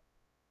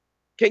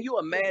 Can you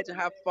imagine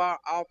how far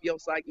off your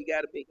psyche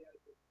got to be?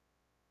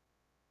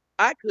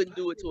 I couldn't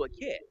do it to a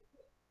cat,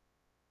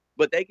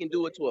 but they can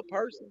do it to a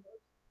person.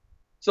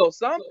 So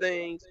some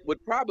things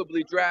would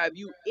probably drive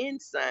you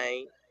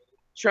insane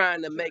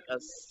trying to make a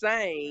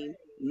sane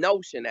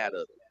notion out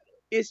of it.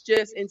 It's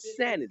just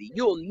insanity.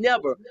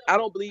 I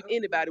don't believe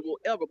anybody will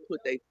ever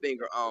put their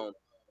finger on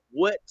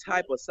what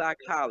type of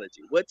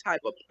psychology, what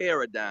type of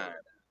paradigm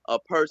a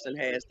person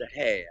has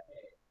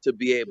to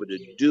be able to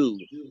do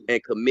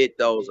and commit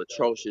those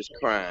atrocious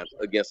crimes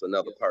against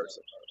another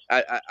person.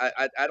 I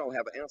don't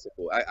have an answer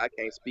for it. I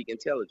can't speak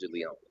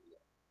intelligently on it.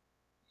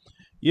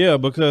 Yeah,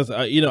 because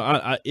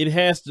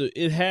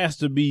it has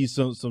to be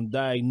some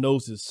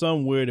diagnosis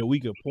somewhere that we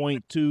could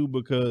point to,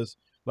 because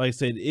like I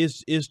said,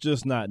 it's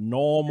just not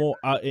normal.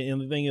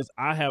 And the thing is,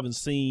 I haven't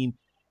seen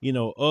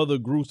other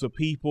groups of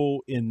people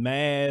in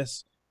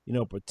mass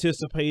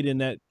participate in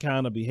that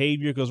kind of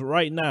behavior. Because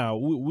right now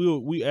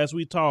we as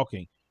we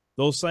talking,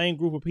 those same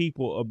group of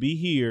people will be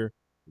here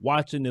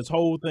watching this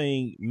whole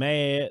thing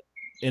mad,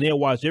 and they'll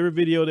watch every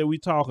video that we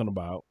talking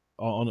about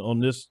on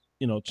this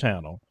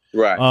channel.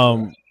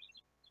 Right.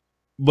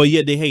 But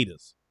yet they hate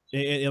us,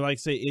 and like I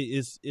say,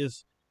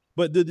 it's.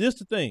 But this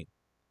the thing,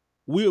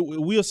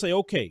 we'll say,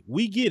 okay,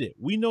 we get it,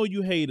 we know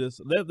you hate us.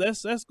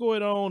 Let's go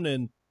it on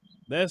and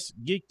let's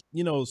get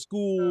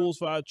schools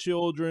for our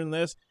children.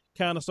 Let's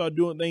kind of start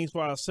doing things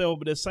for ourselves.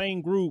 But the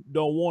same group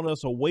don't want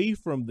us away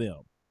from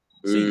them.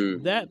 See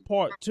that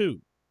part too.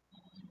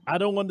 I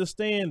don't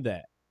understand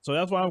that, so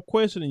that's why I'm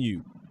questioning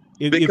you.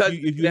 Because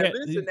if you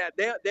listen, that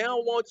they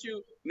don't want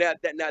you now.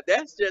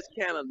 That's just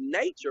kind of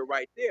nature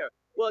right there.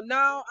 Well,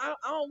 now I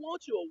don't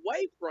want you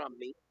away from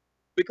me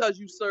because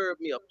you serve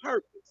me a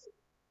purpose.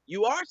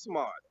 You are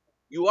smarter.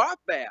 You are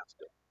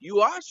faster.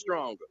 You are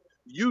stronger.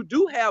 You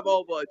do have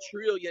over $1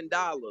 trillion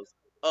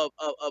of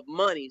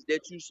monies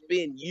that you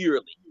spend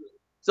yearly.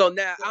 So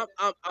now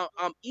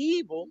I'm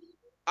evil,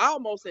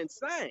 almost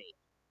insane,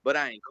 but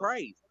I ain't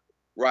crazy,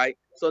 right?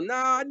 So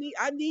now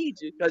I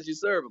need you because you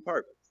serve a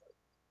purpose.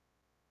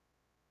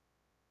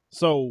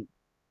 So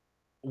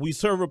we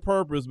serve a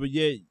purpose, but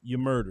yet you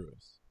murder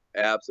us.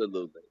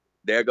 Absolutely.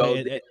 There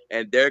goes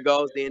there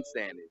goes the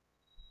insanity.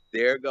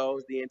 There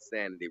goes the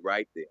insanity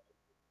right there.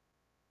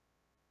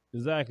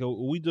 Exactly.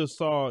 We just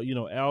saw,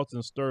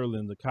 Alton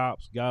Sterling, the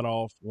cops got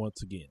off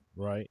once again,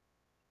 right?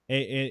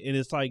 And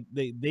it's like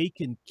they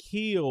can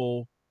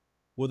kill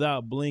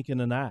without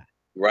blinking an eye.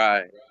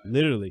 Right.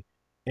 Literally.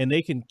 And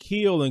they can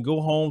kill and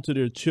go home to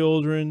their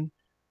children,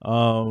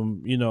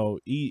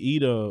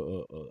 eat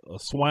a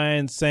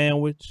swine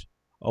sandwich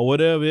or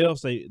whatever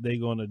else they're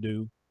going to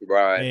do.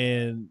 Right.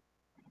 And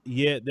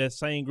yet that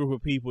same group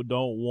of people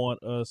don't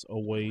want us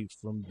away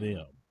from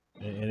them.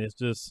 And it's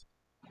just,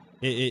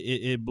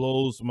 it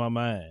blows my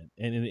mind.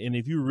 And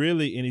if you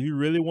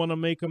really want to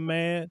make them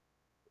mad,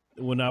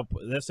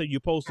 let's say you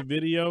post a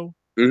video,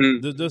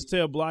 just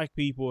tell black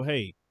people,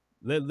 hey,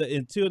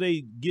 until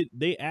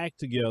they act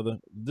together,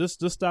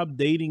 just stop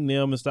dating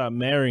them and stop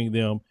marrying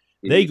them.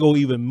 They go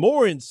even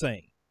more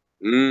insane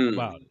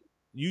about it.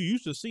 You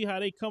used to see how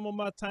they come on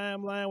my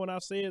timeline when I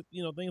said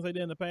things like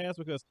that in the past,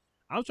 because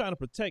I'm trying to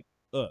protect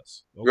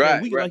us. Okay,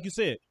 right. Like you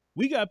said,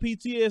 we got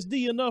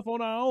PTSD enough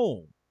on our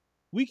own.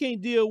 We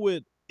can't deal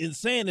with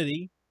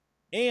insanity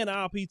and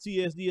our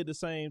PTSD at the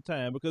same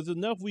time, because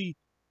enough we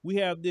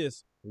have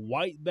this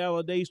white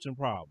validation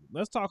problem.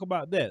 Let's talk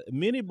about that.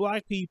 Many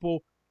black people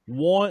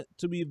want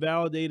to be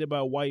validated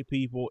by white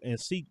people and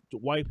seek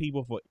white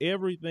people for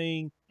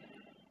everything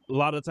a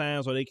lot of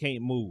times, or they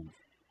can't move.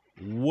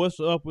 What's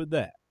up with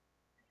that?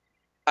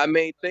 I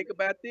mean, think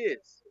about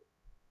this.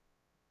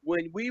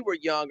 When we were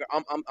younger,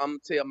 I'm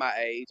tell my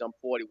age, I'm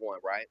 41,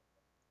 right?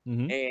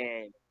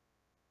 And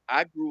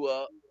I grew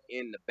up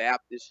in the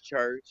Baptist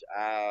church.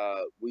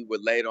 We were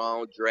later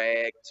on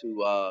dragged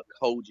to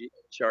Kojic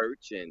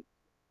Church, and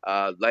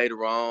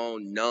later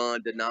on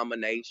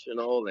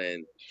non-denominational,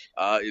 and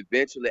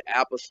eventually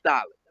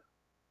apostolic.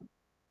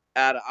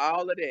 Out of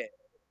all of that,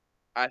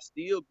 I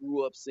still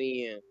grew up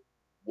seeing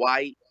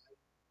white,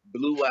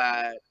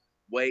 blue-eyed,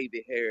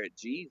 wavy-haired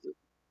Jesus,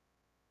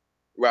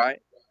 right?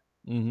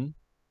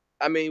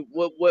 I mean,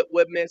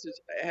 what message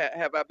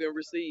have I been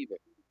receiving?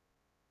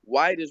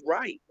 White is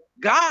right.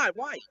 God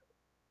white.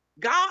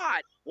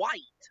 God white.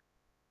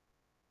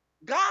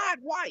 God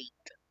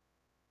white.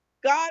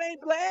 God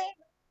ain't black.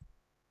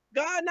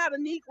 God not a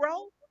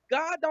Negro.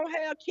 God don't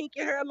have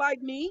kinky hair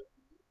like me.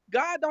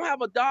 God don't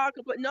have a dark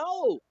complexion.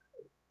 No.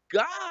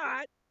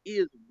 God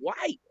is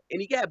white,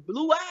 and he got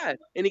blue eyes,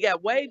 and he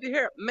got wavy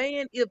hair.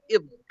 Man,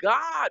 if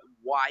God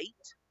white,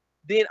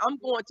 then I'm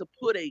going to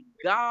put a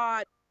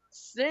God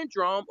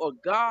syndrome or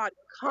God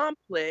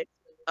complex,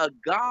 a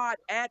God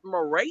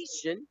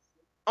admiration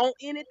on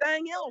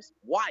anything else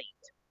white.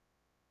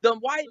 The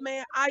white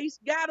man ice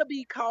gotta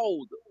be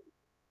colder.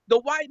 The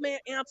white man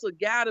answer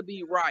gotta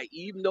be right,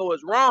 even though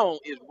it's wrong,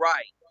 is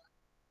right.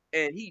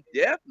 And he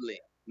definitely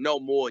know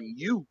more than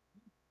you.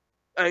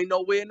 Ain't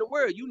nowhere in the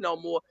world you know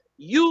more.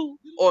 You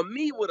or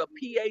me with a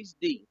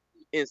PhD.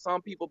 In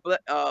some people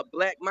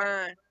black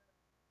mind,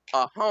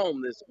 a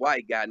homeless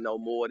white guy know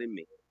more than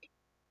me.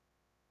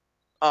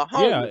 A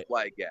homeless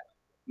white guy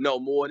know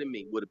more than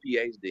me with a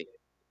PhD.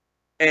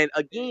 And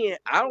again,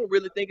 I don't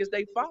really think it's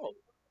their fault.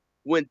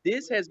 when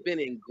this has been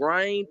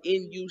ingrained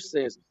in you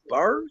since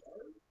birth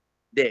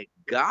that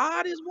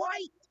God is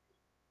white?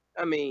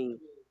 I mean,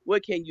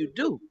 what can you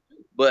do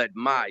but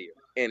admire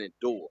and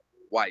adore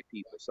white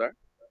people, sir?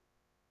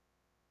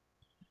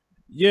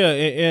 Yeah,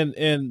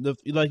 and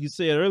like you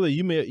said earlier,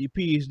 you made your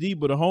PhD,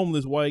 but a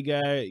homeless white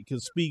guy can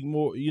speak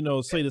more,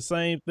 say the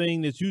same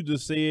thing that you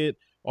just said,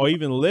 or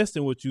even less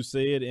than what you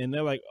said, and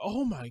they're like,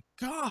 "Oh my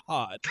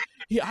God,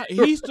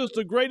 he's just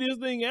the greatest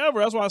thing ever."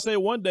 That's why I said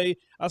one day,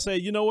 I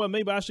said, you know what,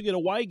 maybe I should get a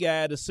white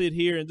guy to sit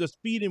here and just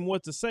feed him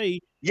what to say,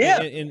 Yeah.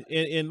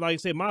 and like I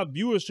said, my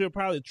viewership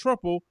probably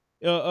triple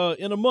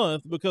in a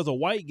month because a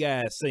white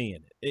guy is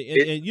saying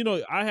it,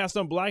 and I have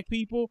some black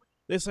people.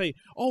 They say,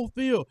 "Oh,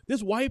 Phil,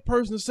 this white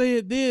person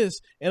said this,"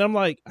 and I'm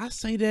like, "I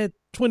say that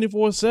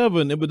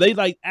 24/7," but they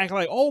like act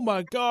like, "Oh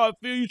my God,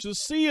 Phil, you should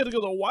see it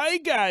because a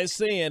white guy is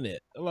saying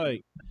it."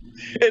 Like,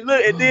 And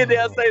look, and then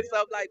they'll say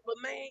something like, "But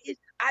man,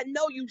 I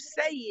know you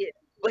say it,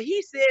 but he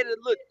said it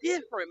a little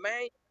different,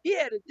 man. He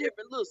had a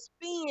different little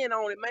spin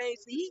on it, man.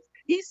 See,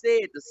 he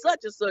said the such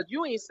and such.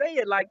 You ain't say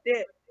it like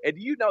that." And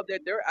you know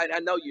that I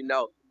know you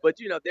know, but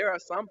there are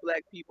some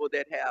black people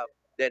that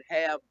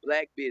have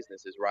black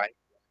businesses, right?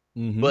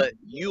 mm-hmm. But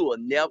you will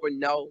never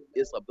know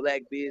it's a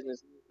black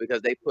business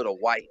because they put a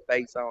white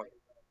face on it.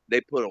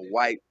 They put a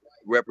white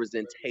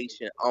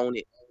representation on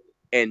it,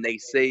 and they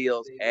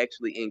sales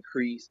actually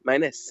increase.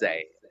 Man, that's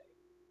sad.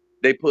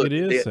 They put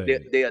It is sad.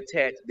 they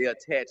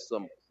attach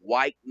some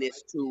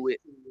whiteness to it.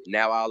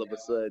 Now all of a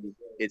sudden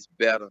it's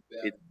better,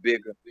 it's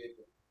bigger.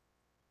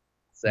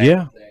 Sad.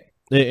 Yeah,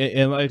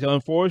 and like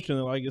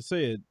unfortunately, like I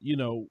said,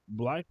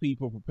 black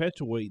people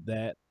perpetuate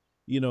that,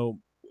 you know,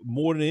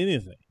 more than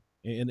anything,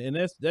 and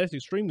that's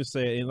extremely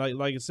sad. And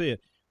like I said,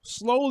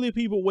 slowly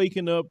people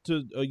waking up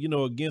to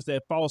against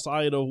that false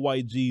idol of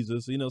white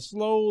Jesus.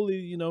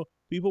 Slowly,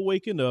 people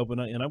waking up,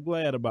 and I'm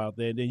glad about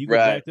that. Then you can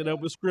Right. back that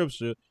up with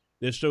scripture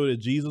that show that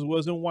Jesus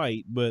wasn't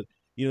white, but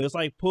it's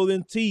like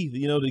pulling teeth,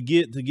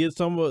 to get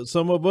some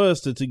of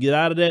us to get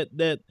out of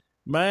that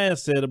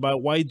mindset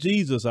about white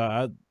Jesus.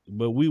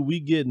 But we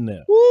getting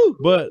there. Woo.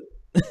 But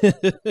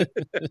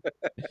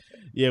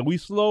yeah, we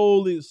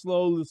slowly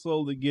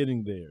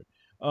getting there.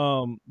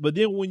 But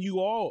then when you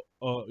all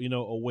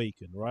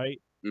awaken, right?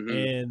 Mm-hmm.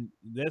 And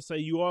let's say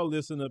you are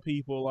listening to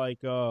people like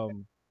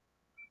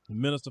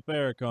Minister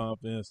Farrakhan,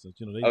 for instance.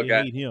 They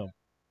Okay. hate him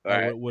All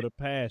right. with a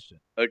passion.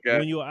 Okay.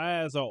 When your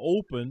eyes are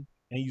open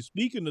and you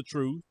speaking the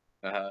truth,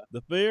 Uh-huh.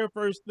 the very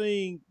first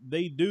thing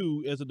they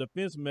do as a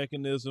defense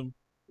mechanism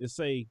is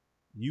say,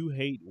 "You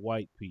hate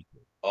white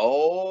people."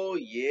 Oh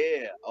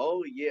yeah.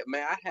 Oh yeah.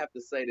 Man, I have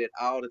to say that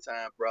all the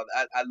time, brother.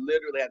 I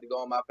literally have to go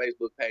on my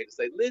Facebook page and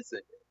say,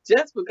 listen,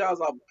 just because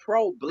I'm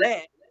pro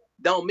black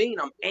don't mean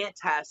I'm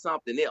anti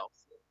something else.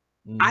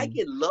 I Mm-hmm.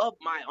 can love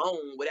my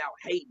own without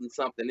hating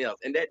something else,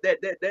 and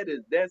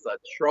that's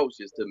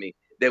atrocious to me.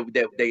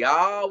 That they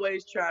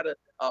always try to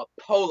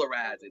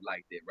polarize it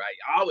like that, right?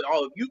 Always,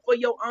 oh, if you for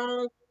your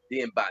own,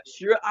 then by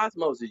sheer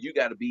osmosis, you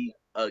got to be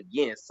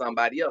against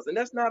somebody else, and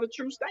that's not a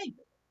true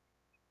statement.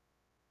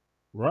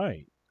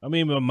 Right. I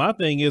mean, but my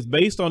thing is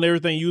based on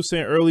everything you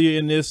said earlier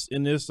in this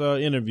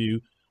interview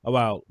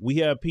about we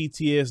have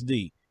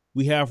PTSD,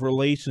 we have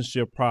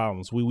relationship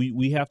problems,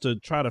 we have to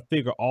try to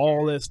figure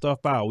all that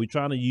stuff out. We're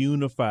trying to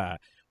unify.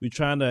 We're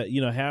trying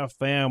to have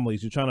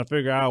families. We're trying to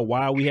figure out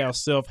why we have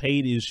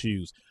self-hate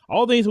issues.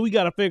 All things we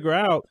got to figure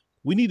out.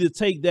 We need to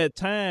take that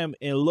time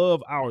and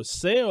love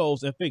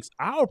ourselves and fix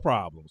our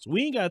problems.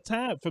 We ain't got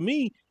time. For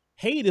me,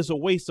 hate is a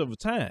waste of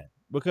time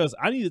because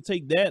I need to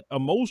take that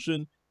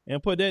emotion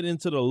and put that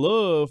into the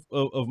love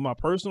of my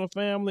personal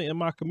family and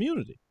my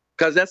community.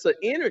 Because that's an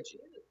energy.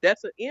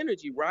 That's an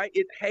energy, right?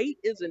 Hate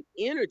is an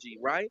energy,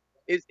 right?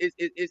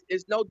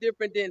 It's no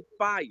different than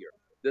fire.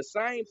 The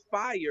same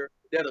fire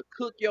that'll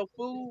cook your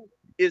food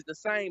is the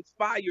same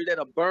fire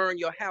that'll burn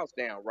your house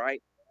down,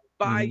 right?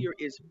 Mm-hmm. Fire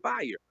is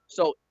fire.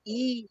 So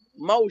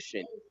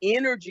emotion,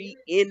 energy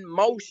in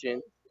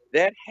motion,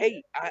 that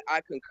hate,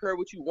 I concur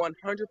with you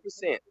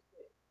 100%.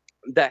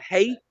 The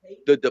hate,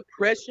 the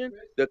depression,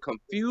 the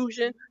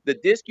confusion, the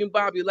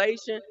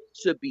discombobulation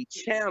should be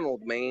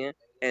channeled, man,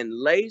 and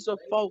laser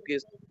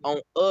focused on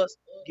us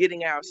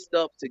getting our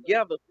stuff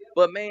together.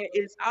 But man,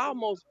 it's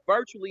almost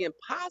virtually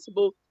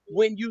impossible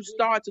when you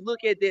start to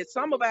look at that.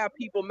 Some of our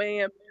people,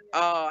 man,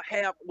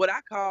 have what I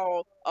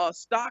call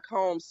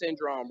Stockholm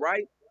syndrome,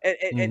 right? And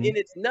Mm-hmm. in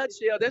its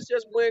nutshell, that's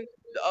just when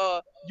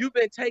you've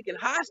been taken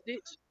hostage,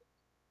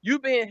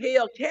 you've been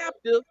held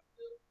captive,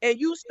 and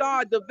you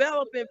start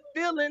developing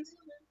feelings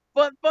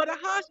for the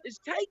hostage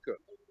taker.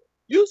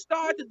 You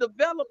start to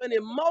develop an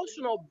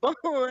emotional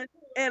bond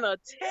and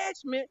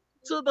attachment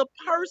to the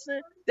person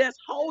that's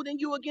holding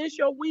you against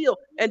your will.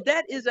 And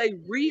that is a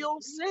real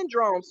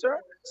syndrome, sir.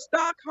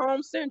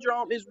 Stockholm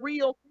syndrome is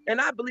real.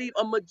 And I believe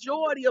a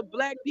majority of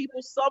black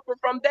people suffer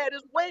from that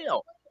as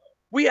well.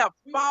 We have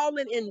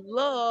fallen in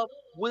love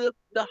with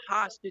the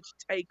hostage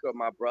taker,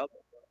 my brother.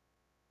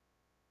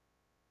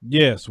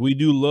 Yes, we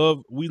do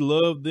love. We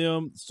love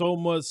them so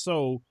much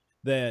so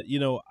that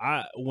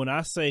I when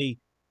I say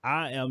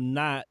I am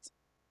not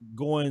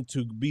going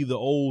to be the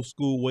old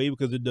school way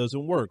because it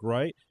doesn't work,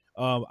 right?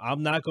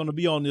 I'm not going to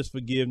be on this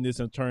forgiveness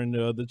and turn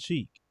the other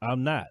cheek.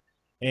 I'm not.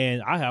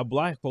 And I have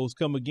black folks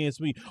come against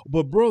me.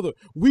 But brother,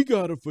 we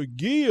gotta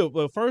forgive.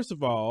 But first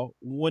of all,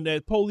 when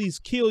that police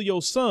kill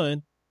your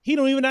son, he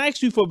don't even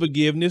ask you for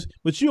forgiveness,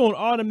 but you on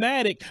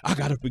automatic. I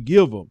gotta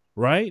forgive him,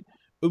 right?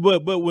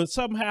 But when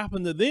something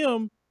happened to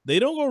them, they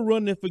don't go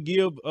run and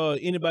forgive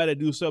anybody that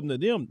do something to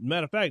them.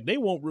 Matter of fact, they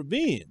want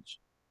revenge.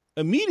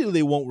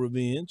 Immediately want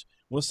revenge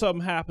when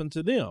something happened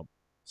to them.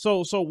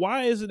 So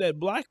why is it that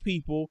black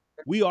people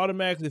we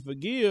automatically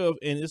forgive,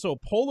 and it's so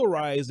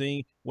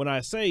polarizing when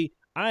I say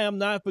I am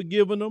not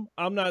forgiving them,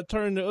 I'm not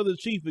turning the other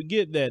cheek?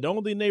 Forget that. The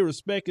only thing they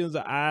respect is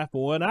an eye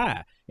for an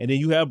eye. And then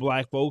you have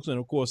black folks, and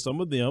of course some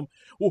of them.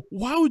 Well,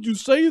 why would you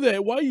say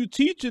that? Why are you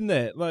teaching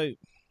that? Like,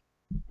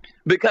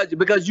 because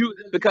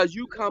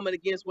you coming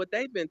against what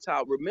they've been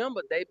taught.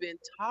 Remember, they've been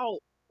taught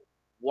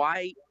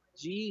white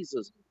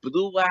Jesus,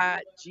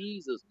 blue-eyed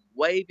Jesus,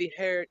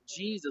 wavy-haired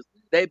Jesus.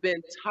 They've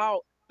been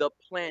taught the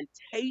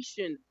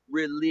plantation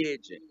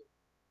religion.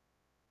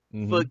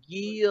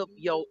 Forgive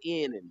your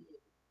enemy.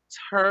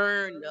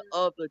 Turn the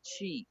other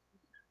cheek.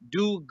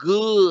 Do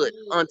good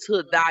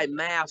unto thy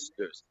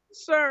masters.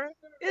 Sir,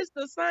 it's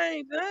the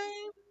same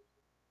thing.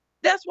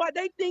 That's why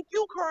they think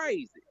you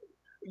crazy.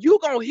 You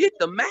gonna hit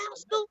the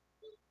master?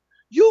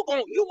 You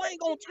ain't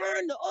gonna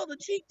turn the other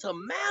cheek to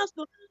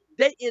master.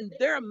 They in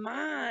their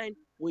mind,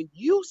 when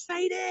you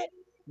say that,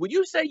 when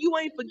you say you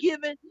ain't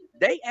forgiving,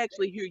 they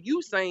actually hear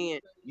you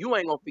saying you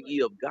ain't gonna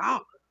forgive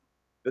God.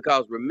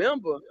 Because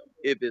remember,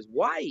 if it's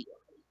white,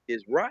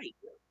 it's right,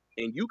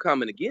 and you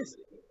coming against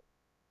it.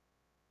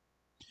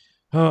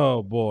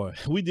 oh boy,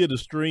 we did a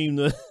stream.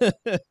 You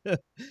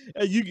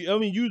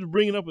was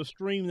bringing up a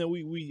stream that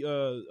we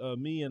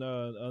me and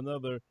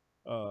another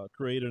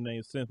creator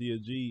named Cynthia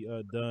G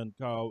done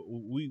called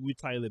we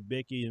titled it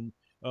Becky and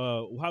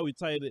how we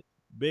titled it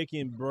Becky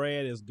and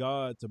Brad as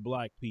God to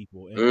black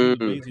people, and we was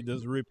basically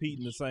just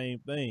repeating the same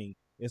thing.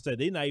 Instead,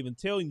 they're not even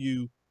telling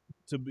you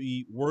to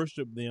be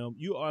worship them;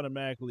 you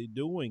automatically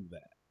doing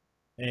that.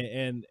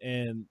 And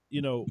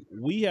you know,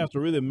 we have to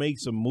really make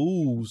some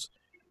moves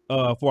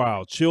for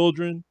our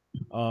children,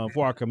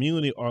 for our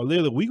community, or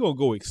literally we gonna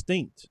go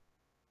extinct.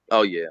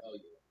 Oh yeah,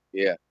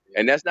 yeah,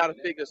 and that's not a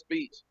figure of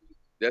speech.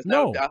 That's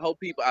not. No, I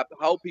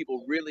hope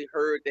people really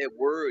heard that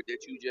word that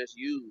you just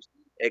used,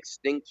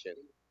 extinction,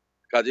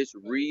 because it's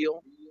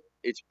real,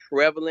 it's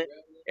prevalent,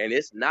 and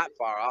it's not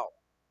far off.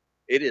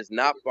 It is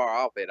not far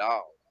off at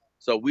all.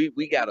 So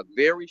we got a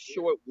very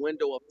short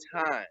window of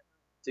time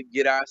to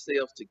get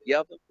ourselves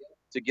together,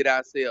 to get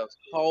ourselves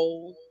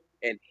whole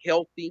and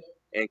healthy,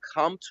 and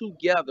come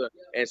together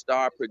and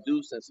start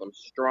producing some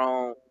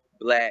strong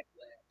black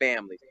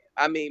families.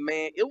 I mean,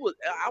 man,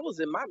 I was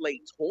in my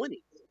late 20s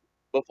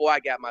before I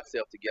got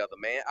myself together,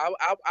 man.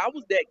 I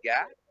was that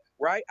guy,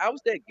 right? I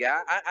was that guy.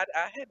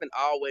 I haven't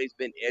always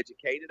been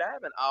educated. I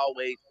haven't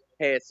always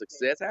had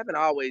success. I haven't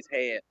always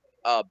had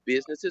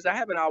businesses. I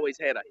haven't always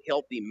had a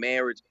healthy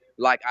marriage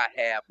like I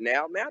have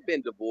now. Man, I've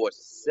been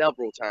divorced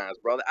several times,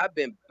 brother. I've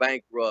been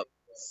bankrupt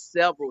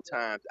several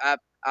times. I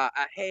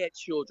had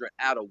children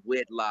out of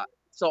wedlock.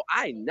 So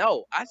I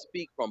know I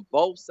speak from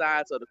both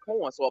sides of the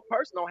coin. So a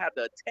person don't have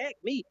to attack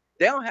me.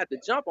 They don't have to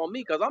jump on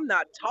me because I'm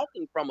not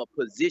talking from a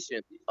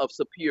position of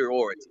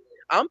superiority.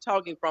 I'm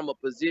talking from a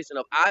position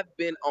of I've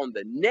been on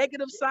the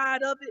negative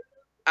side of it.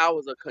 I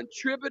was a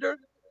contributor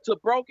to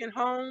broken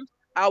homes.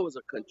 I was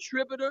a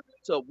contributor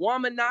to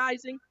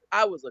womanizing.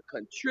 I was a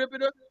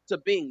contributor to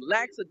being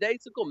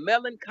lackadaisical,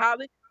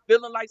 melancholic,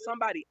 feeling like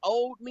somebody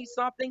owed me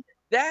something.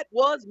 That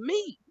was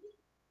me.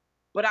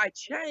 But I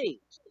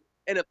changed.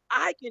 And if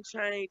I can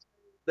change,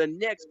 the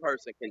next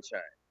person can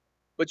change.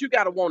 But you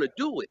got to want to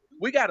do it.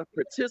 We got to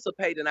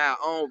participate in our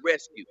own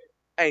rescue.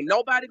 Ain't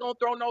nobody going to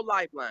throw no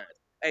lifelines.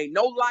 Ain't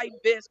no life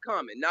vest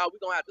coming. Now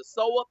we're going to have to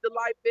sew up the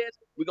life vest.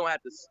 We're going to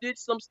have to stitch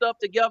some stuff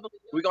together.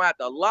 We're going to have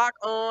to lock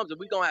arms, and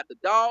we're going to have to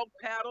dog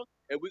paddle,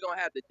 and we're going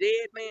to have the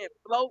dead man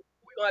float.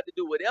 We're going to have to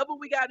do whatever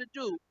we got to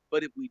do.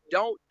 But if we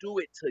don't do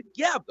it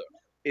together,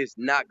 it's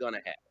not going to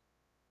happen.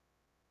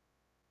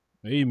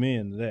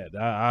 amen to that.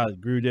 I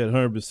agree with that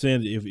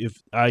 100%.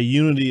 If our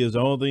unity is the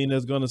only thing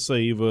that's going to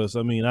save us,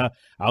 I mean, I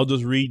was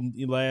just reading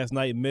last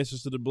night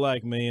Message to the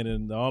Black Man,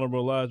 and the Honorable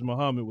Elijah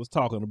Muhammad was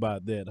talking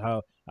about that,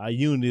 how our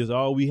unity is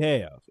all we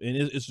have, and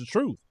it's the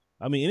truth.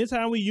 I mean,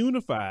 anytime we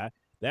unify,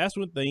 that's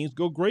when things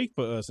go great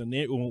for us. And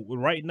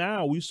right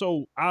now, we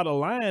so out of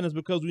line is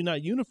because we're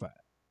not unified.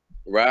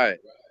 Right,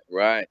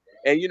 right.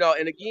 And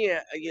and again,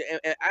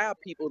 and our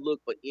people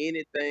look for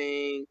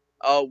anything.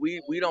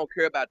 We don't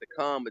care about the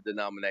common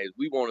denominators.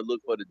 We want to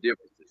look for the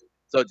differences.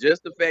 So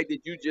just the fact that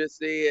you just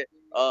said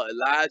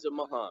Elijah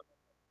Muhammad,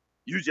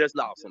 you just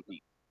lost some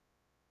people.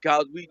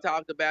 Cause we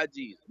talked about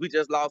Jesus, we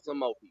just lost some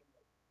more people.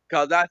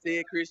 Cause I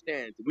said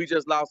Christianity, we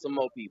just lost some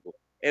more people.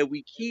 And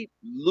we keep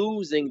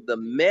losing the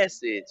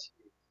message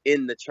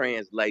in the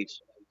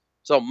translation.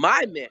 So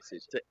my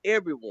message to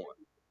everyone,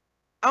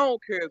 I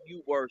don't care if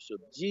you worship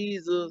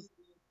Jesus,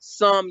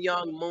 some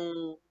young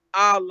moon,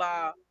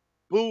 Allah,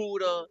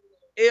 Buddha,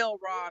 L.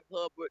 Rod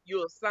Hubbard,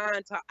 you're a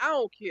scientist. I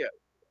don't care.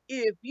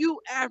 If you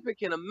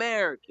African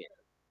American,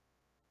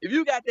 if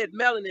you got that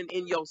melanin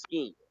in your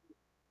skin,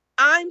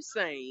 I'm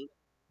saying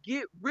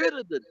get rid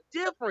of the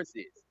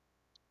differences.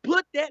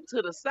 Put that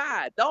to the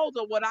side. Those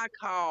are what I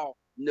call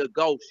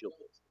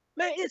negotiables.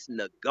 Man, it's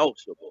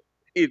negotiable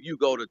if you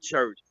go to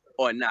church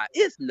or not.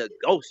 It's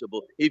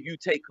negotiable if you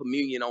take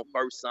communion on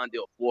first Sunday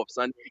or fourth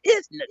Sunday.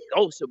 It's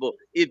negotiable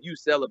if you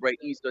celebrate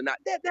Easter or not.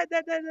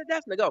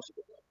 That's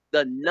negotiable.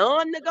 The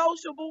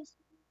non-negotiables,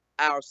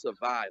 our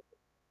survival,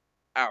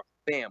 our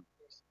families,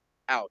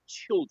 our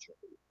children,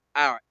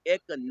 our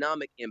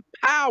economic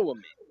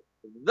empowerment.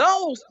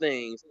 Those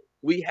things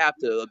we have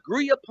to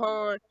agree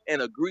upon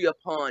and agree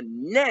upon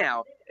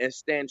now and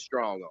stand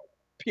strong on.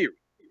 Period.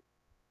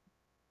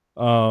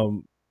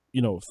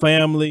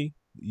 Family,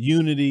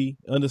 unity,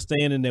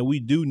 understanding that we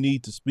do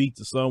need to speak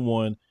to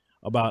someone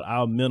about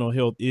our mental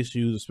health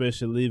issues,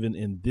 especially living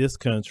in this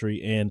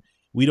country. And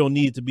we don't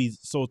need to be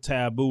so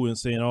taboo and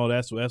saying, "Oh,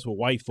 that's what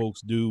white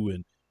folks do,"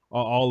 and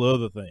all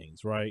other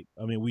things, right?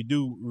 I mean, we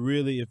do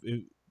really if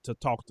to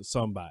talk to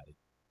somebody,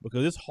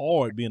 because it's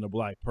hard being a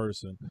black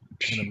person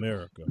in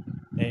America,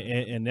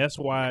 and that's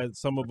why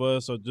some of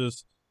us are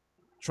just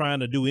trying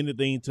to do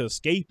anything to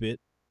escape it.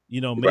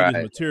 Maybe it's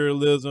Right,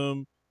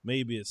 materialism,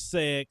 maybe it's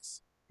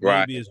sex,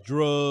 right. maybe it's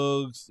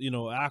drugs,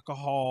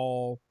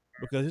 alcohol,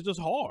 because it's just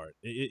hard.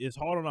 It's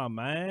hard on our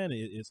mind.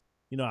 It's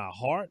our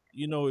heart.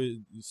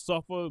 It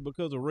suffer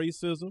because of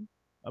racism.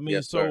 I mean,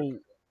 Yes, sir. so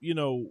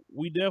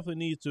we definitely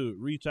need to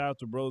reach out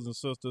to brothers and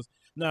sisters.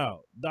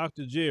 Now,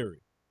 Dr.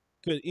 Jerry,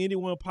 could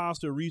anyone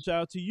possibly reach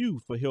out to you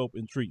for help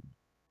and treatment?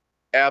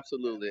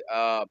 Absolutely.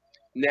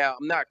 Now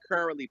I'm not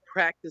currently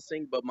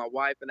practicing, but my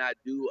wife and I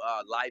do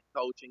life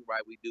coaching,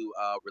 right? We do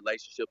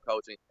relationship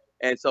coaching.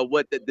 And so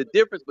what the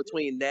difference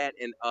between that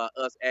and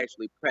us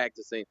actually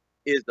practicing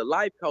is the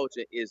life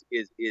coaching is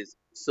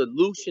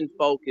solution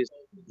focused,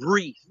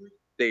 brief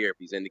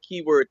therapies. And the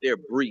key word there,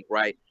 brief,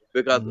 right?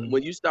 Because Mm-hmm.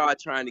 when you start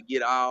trying to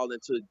get all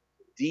into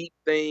deep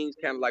things,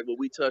 kind of like what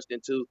we touched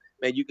into,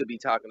 man, you could be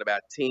talking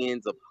about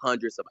tens of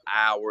hundreds of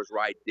hours,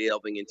 right?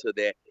 Delving into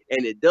that.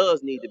 And it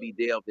does need to be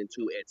delved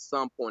into at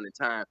some point in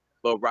time.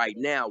 But right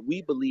now,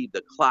 we believe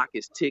the clock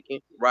is ticking,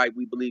 right?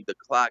 We believe the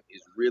clock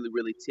is really,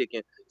 really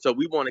ticking. So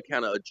we want to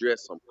kind of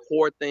address some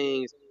core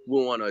things.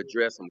 We want to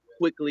address them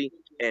quickly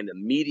and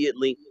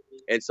immediately.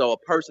 And so a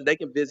person, they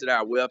can visit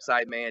our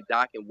website, man,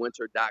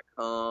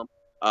 docandwinter.com.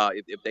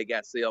 If they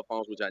got cell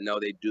phones, which I know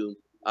they do,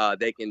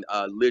 they can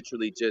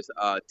literally just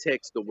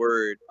text the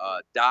word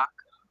doc,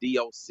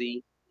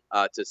 D-O-C,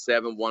 to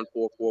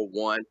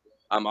 71441.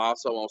 I'm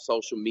also on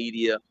social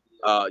media.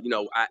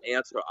 I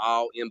answer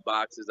all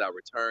inboxes. I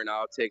return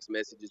all text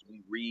messages.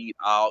 We read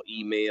all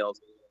emails.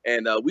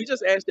 And we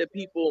just ask that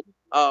people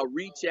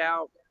reach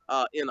out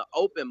in an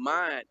open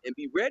mind and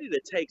be ready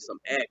to take some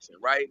action,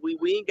 right?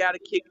 We ain't got to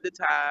kick the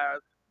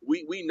tires.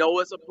 We know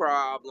it's a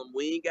problem.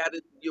 We ain't got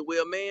to,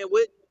 well, man,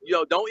 what?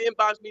 Don't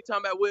inbox me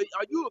talking about, well,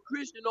 are you a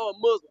Christian or a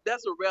Muslim?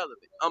 That's irrelevant.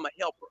 I'm a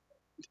helper.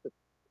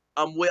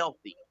 I'm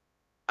wealthy.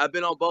 I've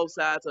been on both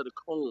sides of the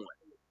coin.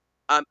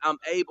 I'm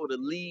able to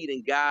lead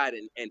and guide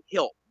and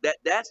help.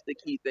 That's the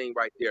key thing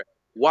right there.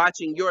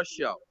 Watching your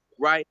show,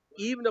 right?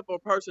 Even if a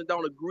person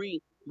don't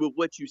agree with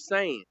what you're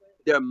saying,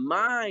 their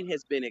mind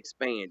has been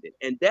expanded.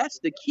 And that's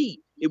the key.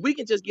 If we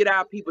can just get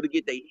our people to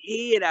get their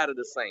head out of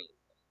the sand,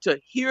 to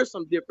hear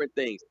some different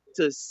things,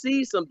 to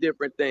see some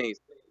different things.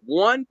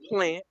 One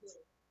plants,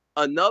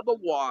 another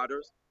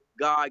waters,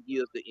 God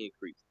gives the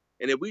increase.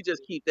 And if we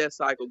just keep that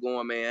cycle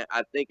going, man,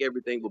 I think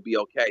everything will be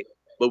okay.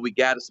 But we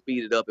got to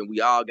speed it up, and we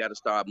all got to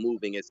start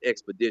moving as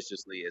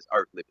expeditiously as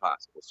earthly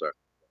possible, sir.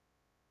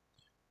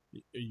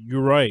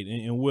 You're right.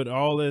 And with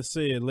all that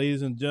said,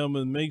 ladies and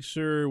gentlemen, make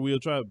sure we'll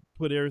try to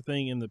put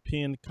everything in the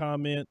pinned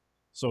comment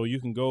so you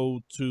can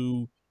go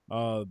to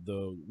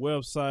the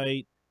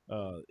website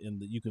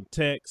and you can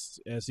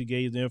text as he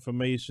gave the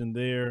information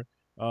there.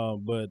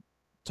 But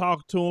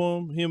talk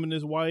to him and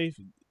his wife.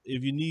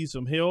 If you need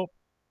some help,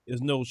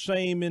 there's no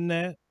shame in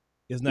that.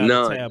 It's not a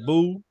None.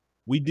 taboo.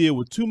 We deal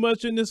with too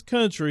much in this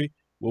country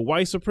with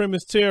white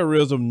supremacist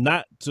terrorism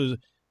not to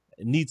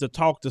need to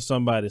talk to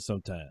somebody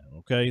sometime.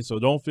 Okay, so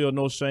don't feel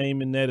no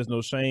shame in that. There's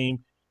no shame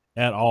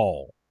at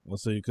all.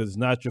 Let's say, because it's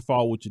not your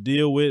fault what you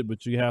deal with,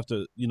 but you have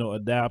to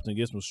adapt and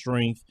get some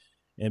strength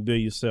and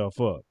build yourself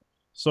up.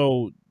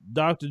 So,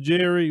 Dr.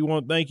 Jerry, we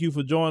want to thank you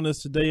for joining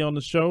us today on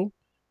the show.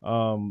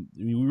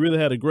 We really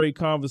had a great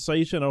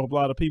conversation. I hope a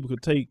lot of people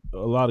could take a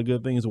lot of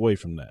good things away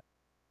from that.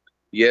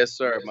 Yes,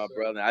 sir, my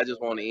brother. I just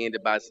want to end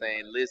it by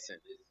saying, listen,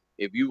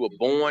 if you were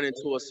born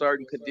into a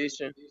certain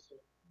condition,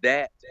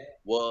 that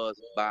was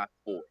by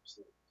force.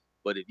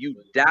 But if you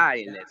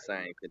die in that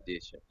same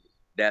condition,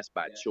 that's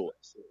by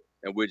choice.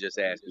 And we're just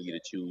asking you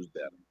to choose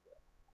better.